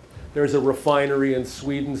maybe there's a refinery in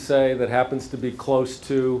Sweden, say, that happens to be close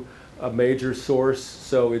to a major source,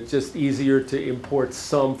 so it's just easier to import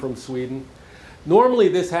some from Sweden. Normally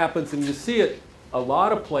this happens, and you see it a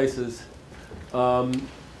lot of places. Well,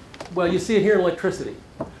 you see it here in electricity.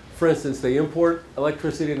 For instance, they import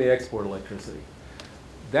electricity and they export electricity.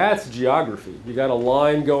 That's geography. You got a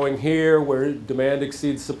line going here where demand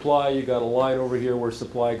exceeds supply. You got a line over here where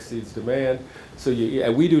supply exceeds demand. So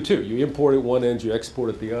and we do too. You import at one end, you export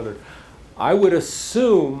at the other. I would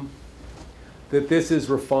assume that this is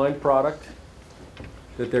refined product,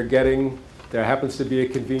 that they're getting, there happens to be a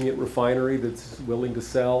convenient refinery that's willing to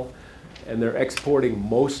sell, and they're exporting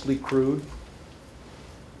mostly crude.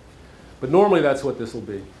 But normally that's what this will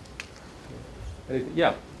be.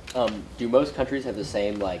 Yeah? Do most countries have the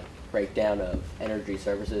same like breakdown of energy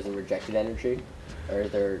services and rejected energy? Or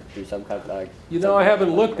do some countries? You know, I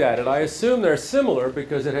haven't looked at it. I assume they're similar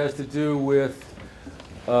because it has to do with,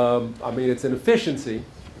 I mean, it's an efficiency.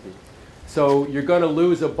 So you're going to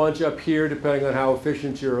lose a bunch up here depending on how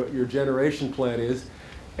efficient your generation plant is.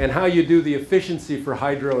 And how you do the efficiency for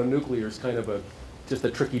hydro and nuclear is kind of just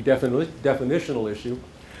a tricky definitional issue.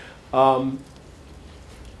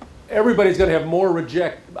 Everybody's going to have more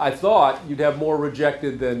I thought you'd have more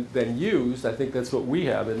rejected than used. I think that's what we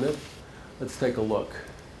have, isn't it? Let's take a look.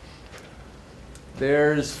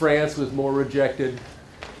 There's France with more rejected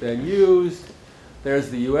than used. There's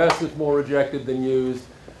the US with more rejected than used.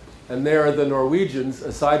 And there are the Norwegians.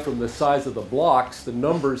 Aside from the size of the blocks, the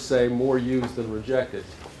numbers say more used than rejected.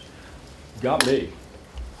 Got me.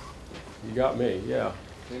 You got me, yeah.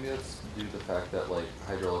 Maybe that's due to the fact that like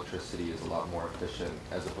hydroelectricity is a lot more efficient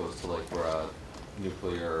as opposed to like where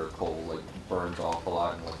nuclear or coal like burns off a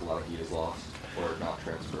lot and like a lot of heat is lost or not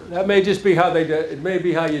transferred. That may just be how it may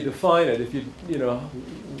be how you define it. If you know,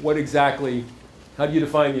 what exactly, how do you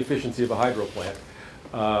define the efficiency of a hydro plant?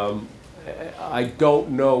 I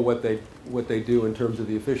don't know what they do in terms of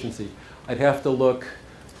the efficiency. I'd have to look.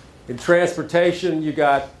 In transportation, you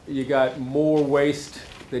got more waste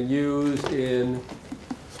than used. In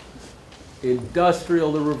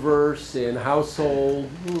industrial, the reverse. In household,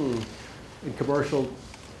 in commercial,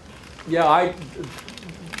 yeah.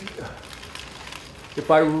 If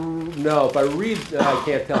I read, I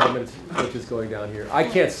can't tell how much is going down here. I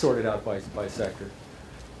can't sort it out by sector.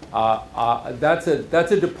 That's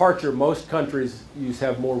a departure. Most countries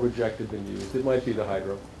have more rejected than used. It might be the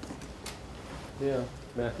hydro. Yeah,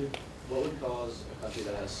 Matthew? What would cause a country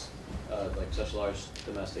that has like such large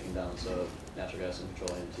domestic imbalance of natural gas and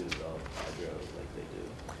petroleum to develop hydro like they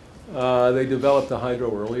do? They developed the hydro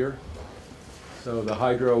earlier. So the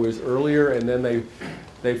hydro is earlier, and then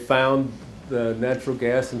they found the natural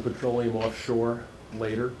gas and petroleum offshore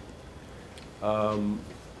later.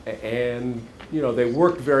 And you know, they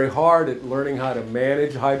worked very hard at learning how to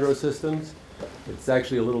manage hydro systems. It's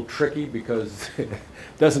actually a little tricky because it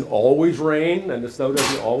doesn't always rain and the snow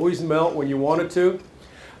doesn't always melt when you want it to.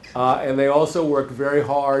 And they also worked very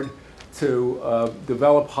hard to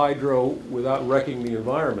develop hydro without wrecking the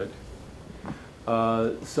environment.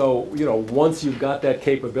 So, you know, once you've got that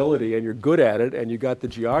capability and you're good at it and you got the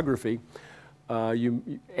geography,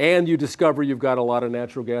 you discover you've got a lot of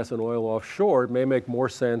natural gas and oil offshore, it may make more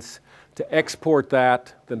sense to export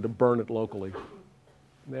that than to burn it locally.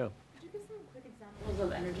 Yeah. Could you give some quick examples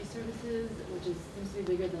of energy services, which seems to be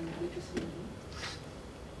bigger than electricity and heat?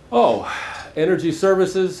 Oh, energy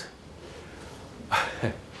services,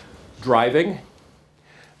 driving,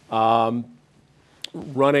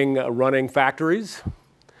 running factories,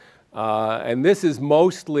 and this is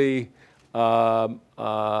mostly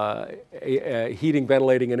heating,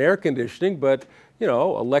 ventilating, and air conditioning, but you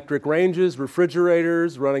know, electric ranges,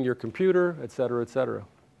 refrigerators, running your computer, et cetera, et cetera.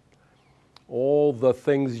 All the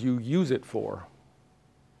things you use it for.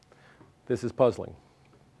 This is puzzling.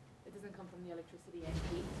 It doesn't come from the electricity and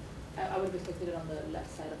heat. I would have expected it on the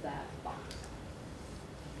left side of that box.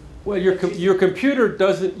 Well, your computer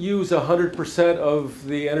doesn't use 100% of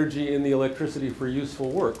the energy in the electricity for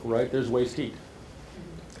useful work, right? There's waste heat.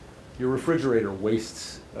 Your refrigerator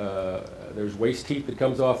wastes, there's waste heat that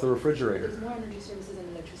comes off the refrigerator. There's more energy services than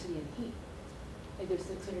electricity and heat. Like there's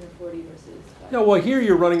 640 versus 500. No, well, here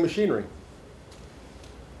you're running machinery.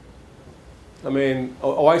 I mean,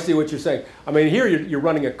 oh, I see what you're saying. I mean, here you're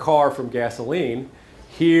running a car from gasoline.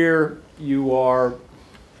 Here you are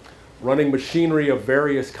running machinery of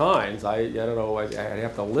various kinds. I don't know, I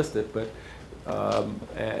have to list it, but,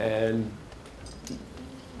 and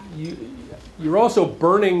you're also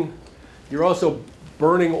burning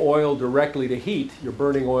oil directly to heat. You're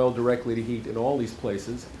burning oil directly to heat in all these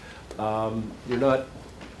places. You're not.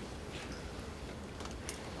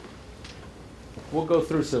 We'll go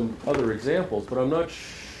through some other examples, but I'm not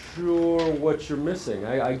sure what you're missing.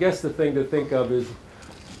 I guess the thing to think of is,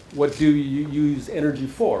 what do you use energy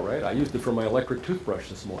for, right? I used it for my electric toothbrush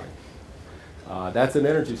this morning. That's an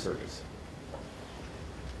energy service,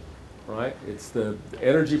 right? It's the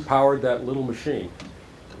energy powered that little machine.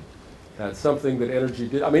 That's something that energy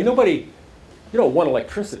did. I mean, you don't want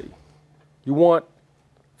electricity. You want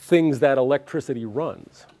things that electricity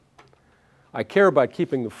runs. I care about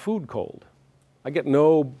keeping the food cold. I get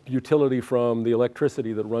no utility from the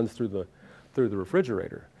electricity that runs through the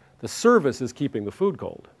refrigerator. The service is keeping the food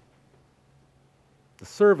cold. The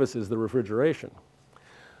service is the refrigeration.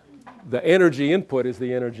 The energy input is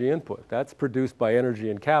the energy input. That's produced by energy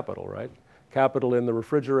and capital, right? Capital in the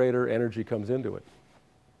refrigerator, energy comes into it.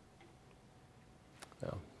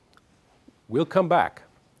 Now, we'll come back.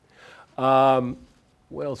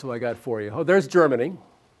 What else have I got for you? Oh, there's Germany.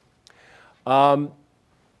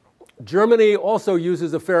 Germany also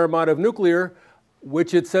uses a fair amount of nuclear,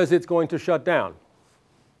 which it says it's going to shut down.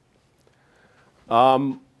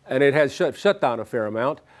 And it has shut down a fair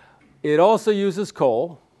amount. It also uses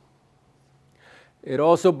coal. It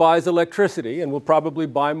also buys electricity, and will probably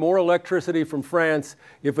buy more electricity from France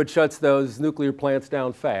if it shuts those nuclear plants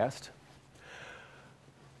down fast.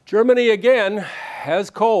 Germany, again, has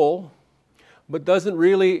coal, but doesn't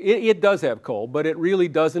really, it does have coal, but it really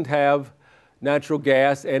doesn't have natural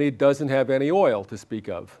gas, and it doesn't have any oil to speak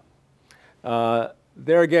of.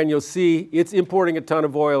 There again, you'll see it's importing a ton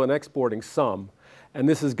of oil and exporting some, and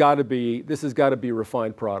this has got to be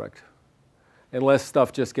refined product, unless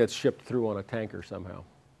stuff just gets shipped through on a tanker somehow.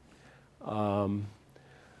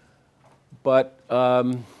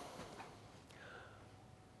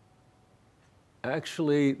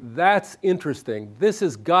 Actually, that's interesting. This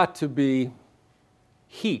has got to be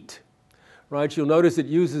heat. Right, you'll notice it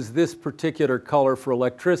uses this particular color for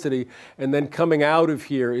electricity, and then coming out of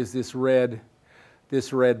here is this red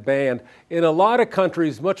band. In a lot of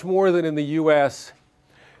countries, much more than in the US,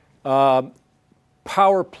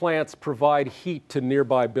 power plants provide heat to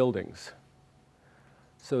nearby buildings.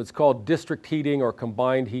 So it's called district heating or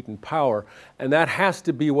combined heat and power, and that has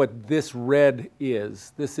to be what this red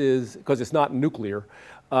is. This is, because it's not nuclear,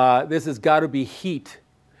 this has got to be heat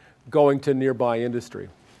going to nearby industry.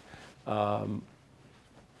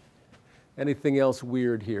 Anything else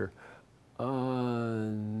weird here?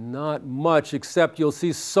 Not much, except you'll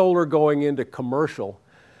see solar going into commercial.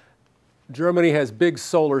 Germany has big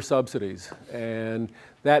solar subsidies, and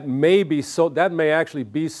that may actually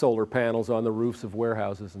be solar panels on the roofs of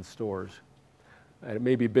warehouses and stores. And it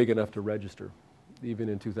may be big enough to register, even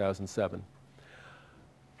in 2007.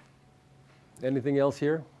 Anything else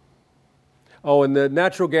here? Oh, and the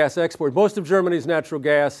natural gas export. Most of Germany's natural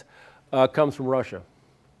gas comes from Russia.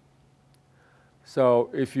 So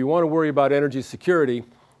if you want to worry about energy security,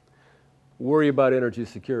 worry about energy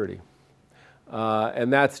security.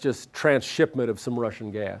 And that's just transshipment of some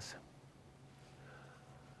Russian gas.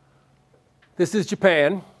 This is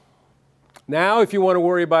Japan. Now, if you want to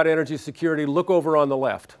worry about energy security, look over on the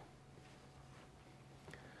left.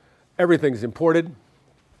 Everything's imported.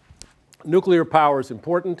 Nuclear power is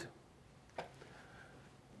important.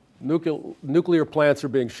 Nuclear plants are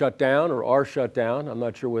being shut down or are shut down. I'm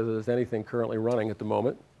not sure whether there's anything currently running at the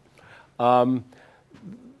moment.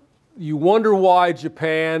 You wonder why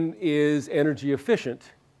Japan is energy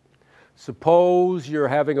efficient. Suppose you're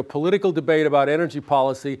having a political debate about energy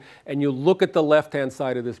policy and you look at the left-hand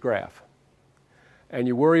side of this graph and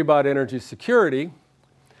you worry about energy security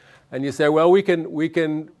and you say, well, we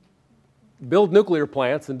can build nuclear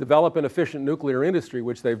plants and develop an efficient nuclear industry,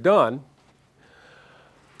 which they've done.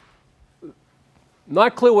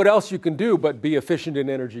 Not clear what else you can do but be efficient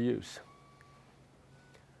in energy use.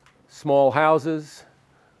 Small houses,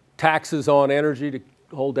 taxes on energy to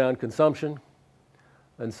hold down consumption,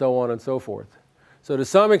 and so on and so forth. So to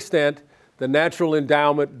some extent, the natural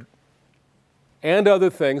endowment and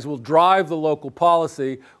other things will drive the local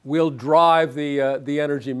policy, will drive the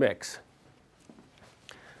energy mix.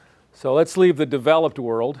 So let's leave the developed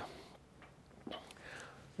world.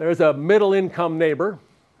 There's a middle income neighbor,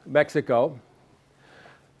 Mexico.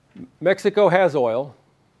 Mexico has oil.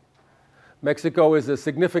 Mexico is a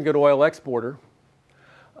significant oil exporter.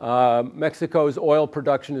 Mexico's oil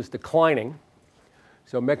production is declining.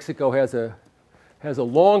 So Mexico has a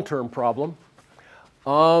long-term problem.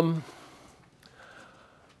 But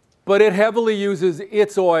it heavily uses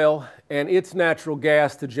its oil and its natural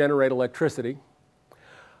gas to generate electricity.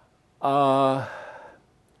 What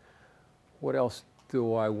else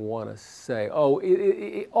do I want to say? Oh,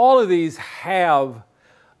 all of these have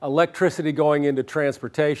electricity going into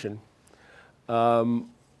transportation. And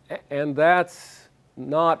that's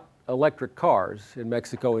not electric cars in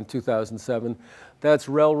Mexico in 2007. That's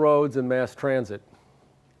railroads and mass transit.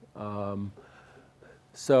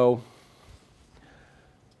 So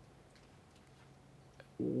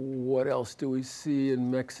what else do we see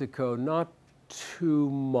in Mexico? Not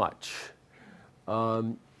too much.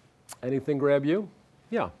 Anything grab you?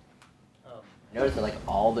 Yeah. I noticed that like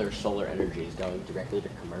all their solar energy is going directly to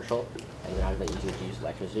commercial, and they're not even using it to use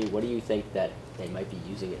electricity. What do you think that they might be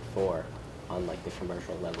using it for on like the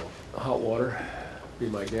commercial level? Hot water, be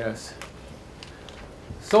my guess.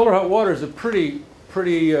 Solar hot water is a pretty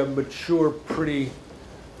mature, pretty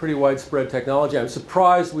widespread technology. I'm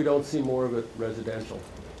surprised we don't see more of it residential,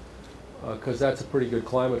 because that's a pretty good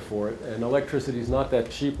climate for it. And electricity is not that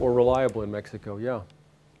cheap or reliable in Mexico. Yeah.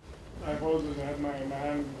 I apologize, I had my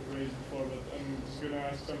hand raised before, but I'm just going to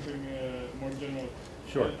ask something more general.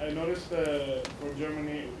 Sure. I noticed for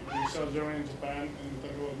Germany, we saw Germany and Japan, and we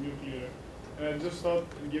talked about nuclear. And I just thought,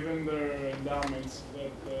 given their endowments,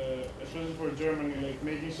 that especially for Germany, like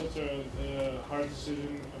making such a hard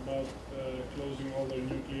decision about closing all their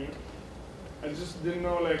nuclear, I just didn't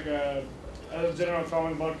know, like, as a general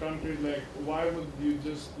comment about countries, like, why would you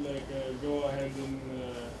just, like, go ahead and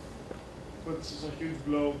put such a huge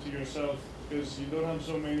blow to yourself, because you don't have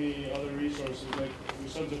so many other resources. Like we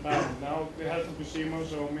saw Japan, now they have Fukushima,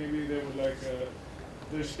 so maybe they would like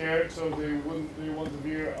they're scared, so they wouldn't really want to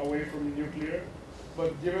veer away from nuclear.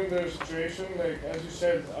 But given their situation, like as you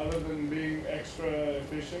said, other than being extra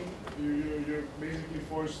efficient, you're basically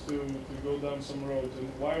forced to go down some roads.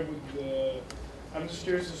 And why would I'm just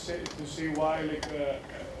curious to see why like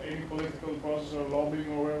any political process or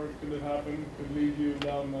lobbying or whatever could have happened could lead you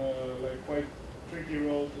down like quite tricky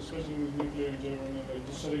road, especially with nuclear in Germany, like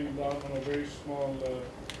just shutting it down on a very small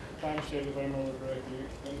time scale, if I remember correctly.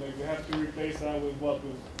 And like they have to replace that with what?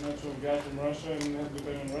 With natural gas from Russia, and have to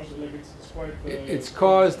depend on Russia. Like it's quite. It's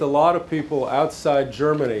caused a lot of people outside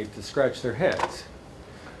Germany to scratch their heads.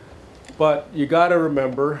 But you got to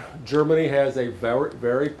remember, Germany has a very,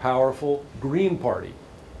 very powerful Green Party.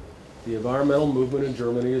 The environmental movement in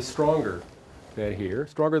Germany is stronger than here,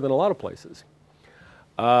 stronger than a lot of places.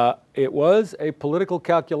 It was a political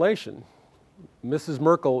calculation. Mrs.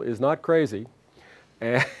 Merkel is not crazy,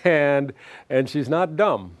 and she's not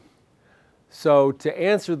dumb. So to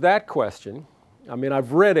answer that question, I mean,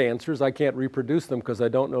 I've read answers. I can't reproduce them because I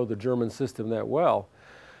don't know the German system that well.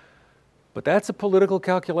 But that's a political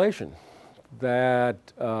calculation that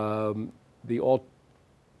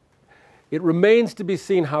it remains to be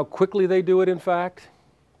seen how quickly they do it, in fact.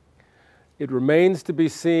 It remains to be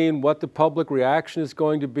seen what the public reaction is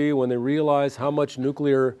going to be when they realize how much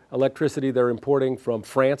nuclear electricity they're importing from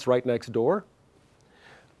France right next door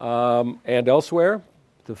and elsewhere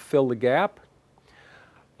to fill the gap.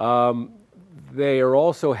 They are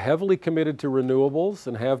also heavily committed to renewables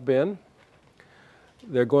and have been.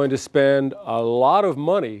 They're going to spend a lot of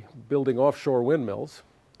money building offshore windmills.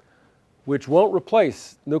 which won't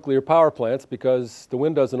replace nuclear power plants because the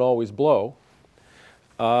wind doesn't always blow.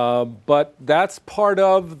 But that's part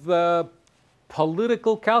of the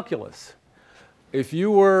political calculus. If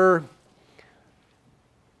you were,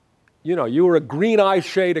 you were a green eye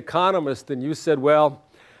shade economist and you said, well,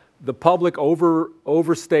 the public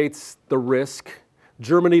overstates the risk.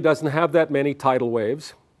 Germany doesn't have that many tidal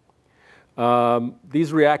waves.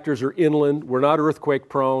 These reactors are inland. We're not earthquake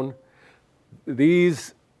prone.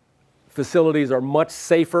 These facilities are much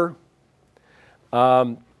safer.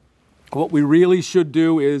 What we really should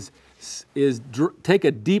do is take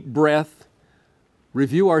a deep breath,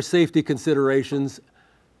 review our safety considerations,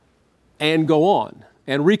 and go on,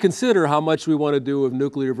 and reconsider how much we want to do of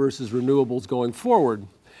nuclear versus renewables going forward.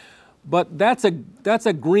 But that's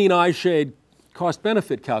a green eye shade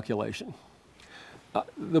cost-benefit calculation.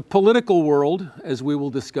 The political world, as we will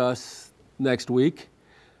discuss next week,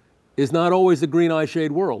 is not always a green eye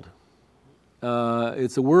shade world.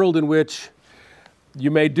 It's a world in which you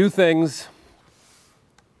may do things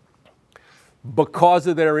because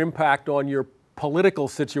of their impact on your political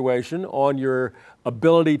situation, on your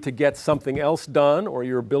ability to get something else done, or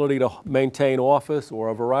your ability to maintain office, or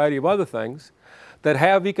a variety of other things that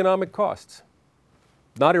have economic costs.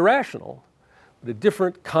 Not irrational, but a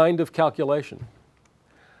different kind of calculation,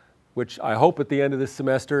 which I hope at the end of this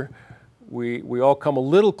semester we all come a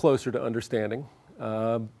little closer to understanding.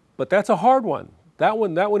 But that's a hard one. That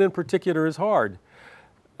one in particular is hard.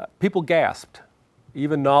 People gasped.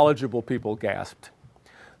 Even knowledgeable people gasped.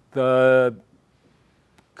 The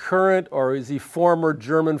current, or is he former,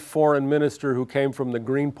 German foreign minister who came from the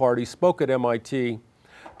Green Party spoke at MIT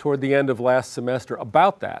toward the end of last semester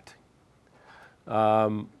about that.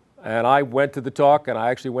 And I went to the talk, and I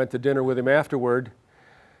actually went to dinner with him afterward.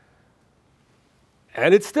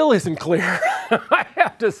 And it still isn't clear, I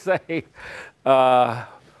have to say,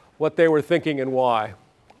 what they were thinking and why,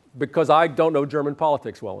 because I don't know German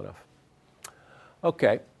politics well enough.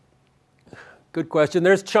 Okay, good question.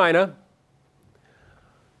 There's China.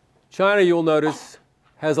 China, you'll notice,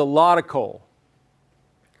 has a lot of coal.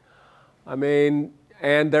 I mean,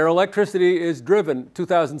 and their electricity is driven,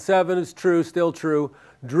 2007 is true, still true,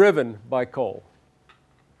 driven by coal.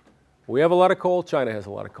 We have a lot of coal, China has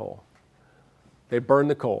a lot of coal. They burn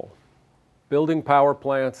the coal, building power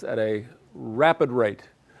plants at a rapid rate.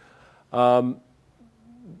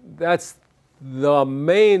 That's the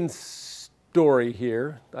main story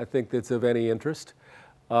here, I think, that's of any interest.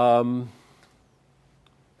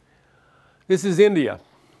 This is India.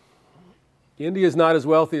 India is not as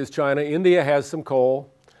wealthy as China. India has some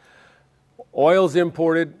coal. Oil's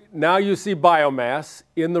imported. Now you see biomass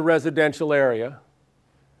in the residential area.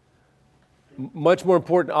 Much more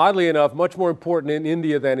important, oddly enough, much more important in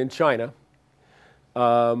India than in China.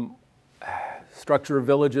 Structure of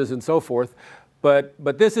villages and so forth. But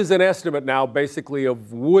this is an estimate now, basically,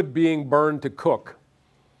 of wood being burned to cook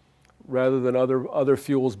rather than other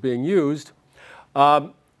fuels being used.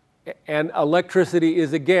 And electricity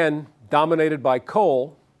is, again, dominated by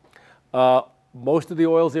coal. Most of the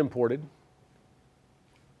oil is imported.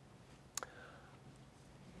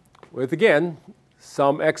 With, again,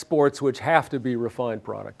 some exports which have to be refined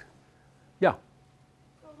product. Yeah?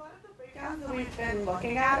 Breakdowns that we've been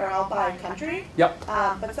looking at are all by country. Yep.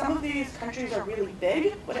 But some of these countries are really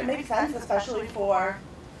big. Would it make sense, especially for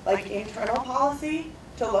like internal policy,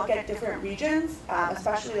 to look at different regions,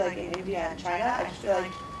 especially like in India and China? I just feel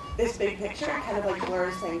like this big picture kind of like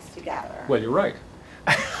blurs things together. Well, you're right.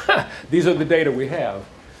 These are the data we have.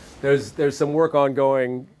 There's some work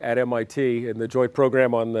ongoing at MIT in the joint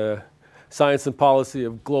program on the science and policy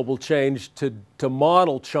of global change to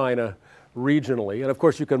model China regionally. And of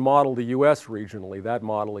course, you can model the US regionally. That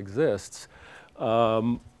model exists.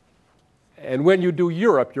 And when you do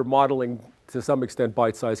Europe, you're modeling, to some extent,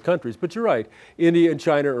 bite-sized countries. But you're right, India and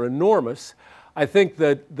China are enormous. I think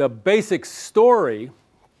that the basic story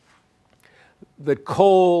that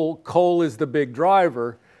coal is the big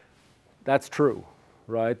driver, that's true,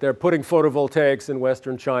 right? They're putting photovoltaics in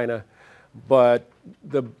Western China, but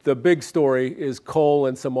the big story is coal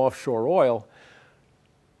and some offshore oil.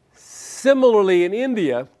 Similarly in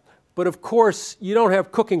India, but of course you don't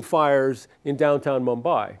have cooking fires in downtown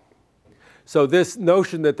Mumbai. So this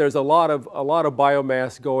notion that there's a lot of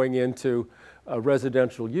biomass going into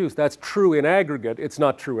residential use, that's true in aggregate. It's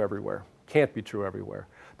not true everywhere. Can't be true everywhere.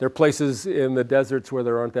 There are places in the deserts where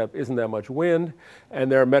there isn't that much wind,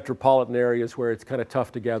 and there are metropolitan areas where it's kind of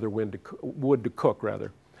tough to gather wood to cook,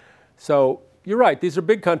 rather. So you're right, these are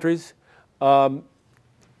big countries.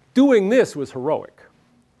 Doing this was heroic.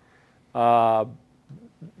 And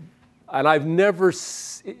I've never,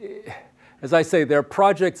 as I say, there are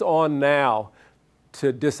projects on now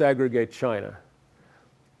to disaggregate China.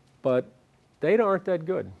 But data aren't that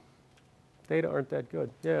good. Data aren't that good,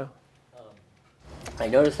 yeah. I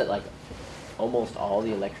noticed that like almost all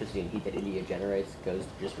the electricity and heat that India generates goes to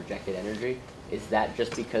just rejected energy. Is that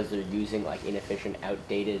just because they're using like inefficient,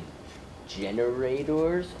 outdated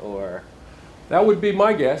generators, or? That would be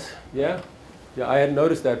my guess, yeah. Yeah, I hadn't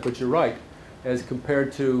noticed that, but you're right. As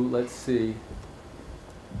compared to, let's see,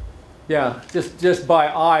 yeah, just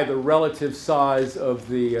by eye, the relative size of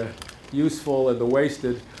the useful and the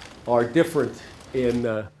wasted are different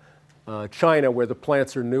in China, where the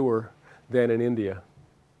plants are newer, than in India.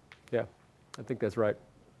 Yeah, I think that's right.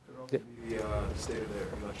 Could also be the state of their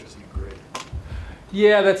electricity grid.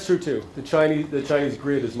 Yeah, that's true too. The Chinese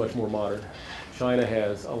grid is much more modern. China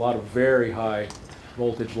has a lot of very high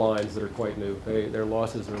voltage lines that are quite new. Their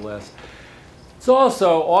losses are less. It's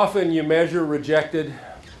also often you measure rejected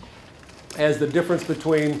as the difference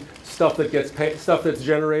between stuff that's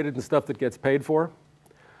generated and stuff that gets paid for.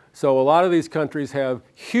 So a lot of these countries have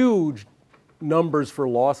huge numbers for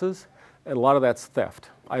losses, and a lot of that's theft.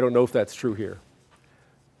 I don't know if that's true here,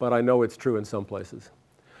 but I know it's true in some places.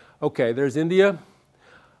 Okay, there's India.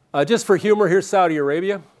 Just for humor, here's Saudi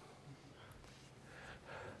Arabia.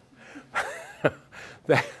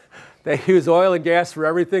 They use oil and gas for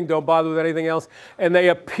everything, don't bother with anything else, and they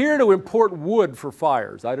appear to import wood for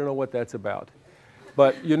fires. I don't know what that's about.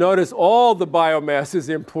 But you notice all the biomass is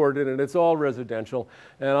imported, and it's all residential,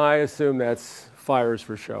 and I assume that's fires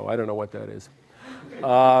for show. I don't know what that is.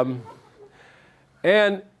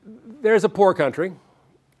 And there's a poor country,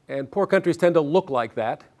 and poor countries tend to look like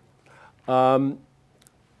that. A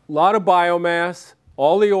lot of biomass,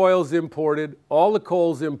 all the oil's imported, all the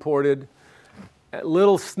coal's imported,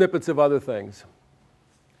 little snippets of other things.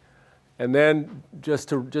 And then just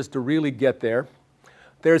to really get there,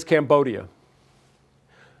 there's Cambodia.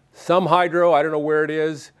 Some hydro, I don't know where it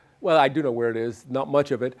is. Well, I do know where it is, not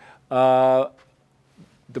much of it.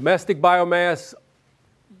 Domestic biomass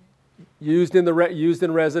used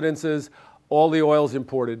in residences, all the oil's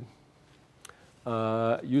imported,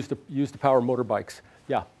 used to power motorbikes.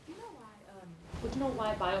 Yeah? Would you know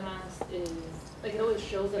why biomass is, like it always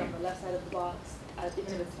shows it on the left side of the box,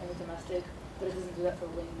 even if it's only domestic, but it doesn't do that for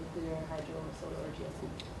wind, nuclear, hydro, solar, or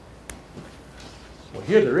geothermal? Well,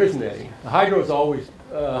 here there isn't any. The hydro is always,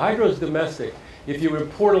 hydro is domestic. If you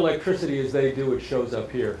import electricity as they do, it shows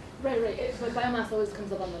up here. Right. But biomass always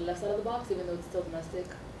comes up on the left side of the box, even though it's still domestic,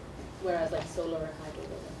 whereas like solar and hydro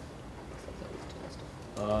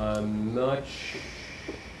doesn't.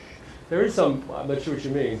 There is some, I'm not sure what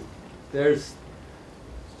you mean. There's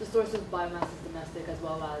the source of biomass is domestic as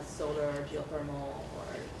well as solar or geothermal, or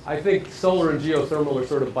I think solar and geothermal are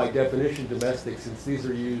sort of by definition domestic, since these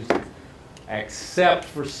are used, except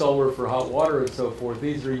for solar for hot water and so forth,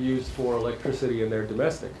 these are used for electricity and they're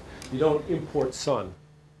domestic. You don't import sun.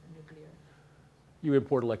 nuclear. You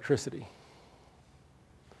import electricity.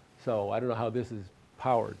 So I don't know how this is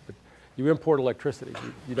powered, but you import electricity.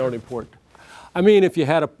 You don't import. I mean, if you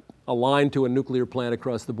had a line to a nuclear plant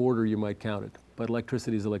across the border, you might count it. But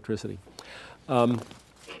electricity is electricity.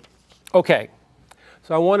 Okay,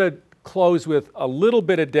 so I want to close with a little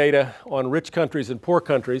bit of data on rich countries and poor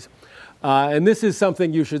countries. And this is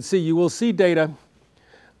something you should see. You will see data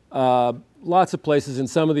lots of places in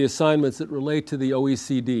some of the assignments that relate to the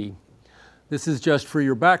OECD. This is just for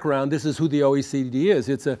your background. This is who the OECD is.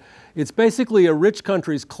 It's basically a rich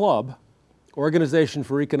countries club, Organization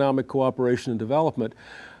for Economic Cooperation and Development,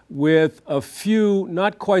 with a few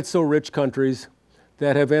not quite so rich countries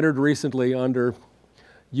that have entered recently under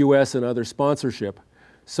US and other sponsorship.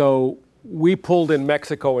 So we pulled in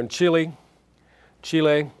Mexico and Chile.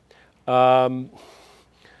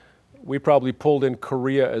 We probably pulled in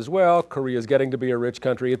Korea as well. Korea is getting to be a rich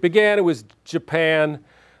country. It was Japan,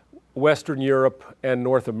 Western Europe, and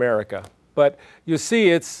North America. But you see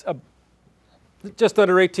it's just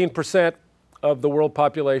under 18% of the world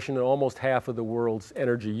population and almost half of the world's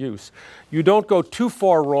energy use. You don't go too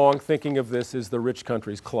far wrong thinking of this as the rich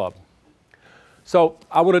countries club. So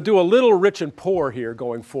I want to do a little rich and poor here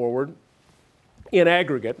going forward in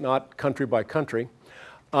aggregate, not country by country.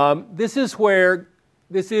 This is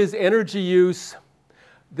energy use.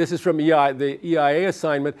 This is from the EIA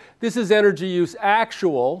assignment. This is energy use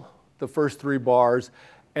actual, the first three bars,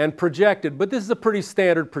 and projected, but this is a pretty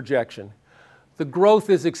standard projection. The growth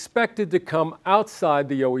is expected to come outside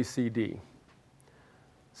the OECD.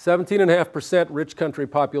 17.5% rich country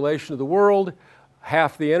population of the world,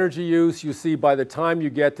 half the energy use. You see by the time you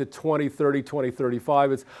get to 2030,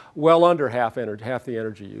 2035, it's well under half the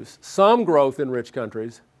energy use. Some growth in rich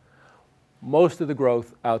countries, most of the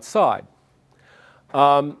growth outside.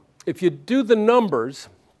 If you do the numbers,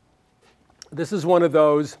 this is one of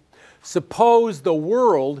those, suppose the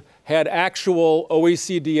world had actual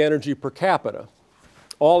OECD energy per capita,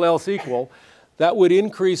 all else equal, that would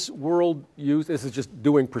increase world use, this is just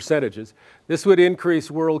doing percentages, this would increase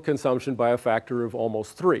world consumption by a factor of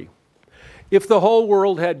almost 3. If the whole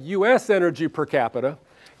world had US energy per capita,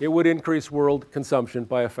 it would increase world consumption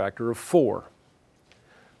by a factor of 4.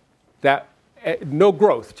 That, no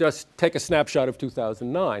growth, just take a snapshot of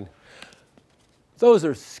 2009. Those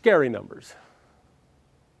are scary numbers.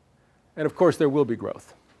 And of course, there will be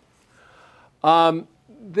growth.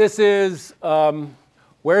 This is,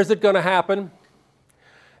 where is it going to happen?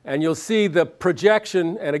 And you'll see the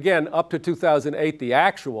projection, and again, up to 2008, the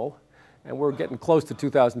actual, and we're getting close to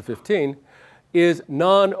 2015, is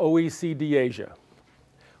non-OECD Asia.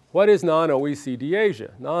 What is non-OECD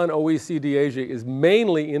Asia? Non-OECD Asia is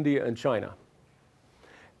mainly India and China,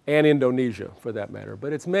 and Indonesia for that matter,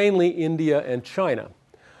 but it's mainly India and China.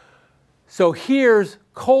 So here's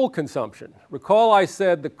coal consumption. Recall I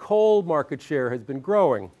said the coal market share has been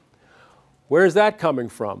growing. Where's that coming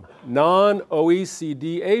from?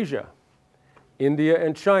 Non-OECD Asia, India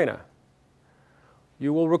and China.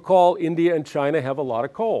 You will recall India and China have a lot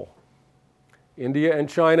of coal. India and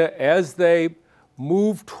China, as they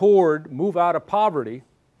move out of poverty,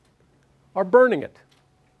 are burning it.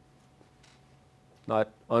 Not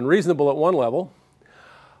unreasonable at one level,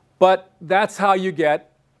 but that's how you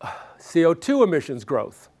get CO2 emissions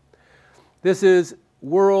growth. This is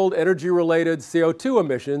world energy-related CO2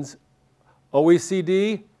 emissions,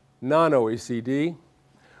 OECD, non-OECD.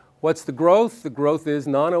 What's the growth? The growth is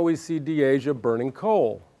non-OECD Asia burning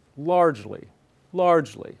coal, largely.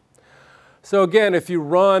 So again, if you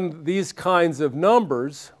run these kinds of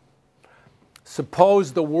numbers,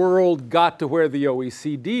 suppose the world got to where the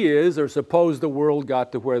OECD is, or suppose the world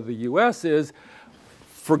got to where the US is,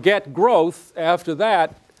 forget growth. After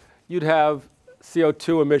that, you'd have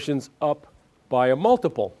CO2 emissions up by a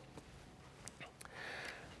multiple.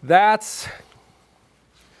 That's,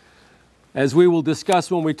 as we will discuss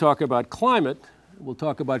when we talk about climate, we'll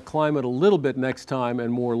talk about climate a little bit next time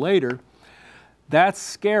and more later, that's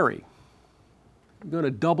scary. You're going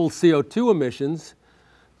to double CO2 emissions,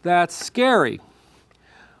 that's scary.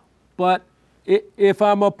 But if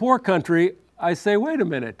I'm a poor country, I say, wait a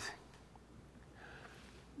minute.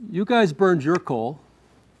 You guys burned your coal.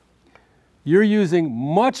 You're using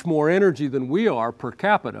much more energy than we are per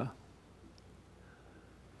capita.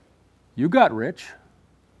 You got rich.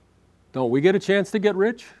 Don't we get a chance to get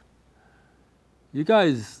rich? You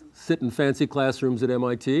guys sit in fancy classrooms at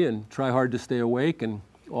MIT and try hard to stay awake and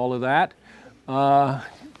all of that.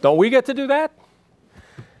 Don't we get to do that?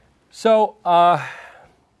 So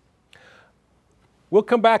we'll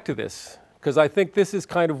come back to this, because I think this is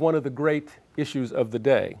kind of one of the great issues of the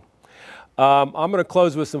day. I'm going to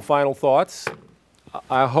close with some final thoughts.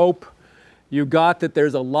 I hope you got that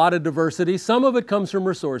there's a lot of diversity. Some of it comes from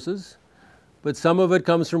resources, but some of it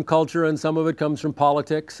comes from culture, and some of it comes from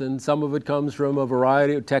politics, and some of it comes from a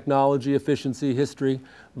variety of technology, efficiency, history,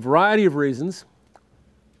 a variety of reasons.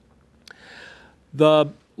 The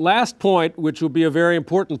last point, which will be a very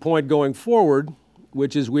important point going forward,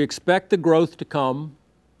 which is we expect the growth to come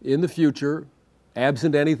in the future,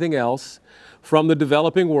 absent anything else, from the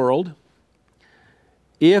developing world.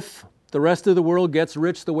 If the rest of the world gets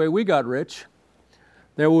rich the way we got rich,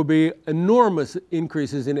 there will be enormous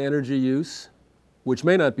increases in energy use, which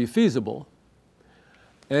may not be feasible,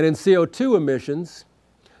 and in CO2 emissions,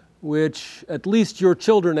 which at least your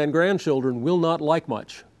children and grandchildren will not like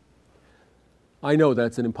much. I know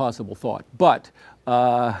that's an impossible thought, but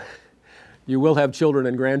you will have children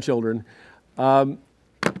and grandchildren.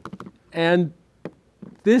 And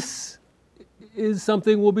this is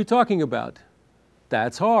something we'll be talking about.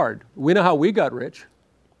 That's hard. We know how we got rich.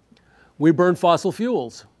 We burned fossil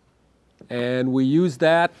fuels. And we used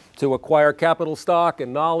that to acquire capital stock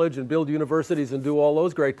and knowledge and build universities and do all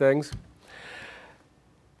those great things.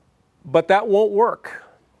 But that won't work.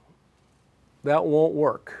 That won't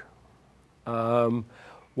work.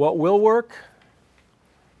 What will work?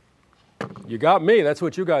 You got me. That's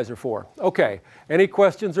what you guys are for. Okay. Any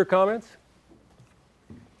questions or comments?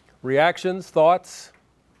 Reactions, thoughts?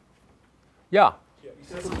 Yeah. Yeah, you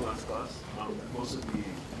said from the last class, most of the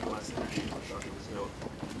U.S. energy infrastructure was built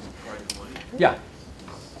using private money. Yeah.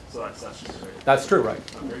 So that's just right. That's true, right?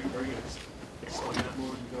 Are you going to explain that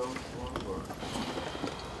more as we go along, or?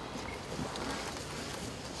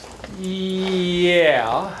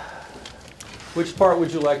 Yeah. Which part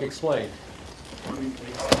would you like explained?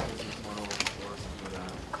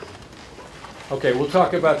 Okay, we'll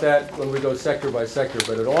talk about that when we go sector by sector,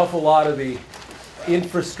 but an awful lot of the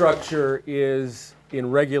infrastructure is in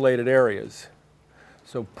regulated areas.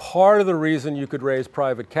 So part of the reason you could raise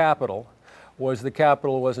private capital was the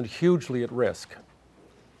capital wasn't hugely at risk.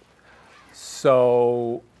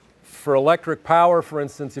 So for electric power, for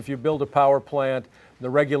instance, if you build a power plant, the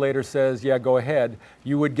regulator says, yeah, go ahead,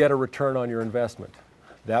 you would get a return on your investment.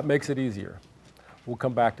 That makes it easier. We'll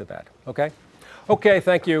come back to that, okay? Okay,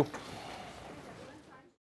 thank you.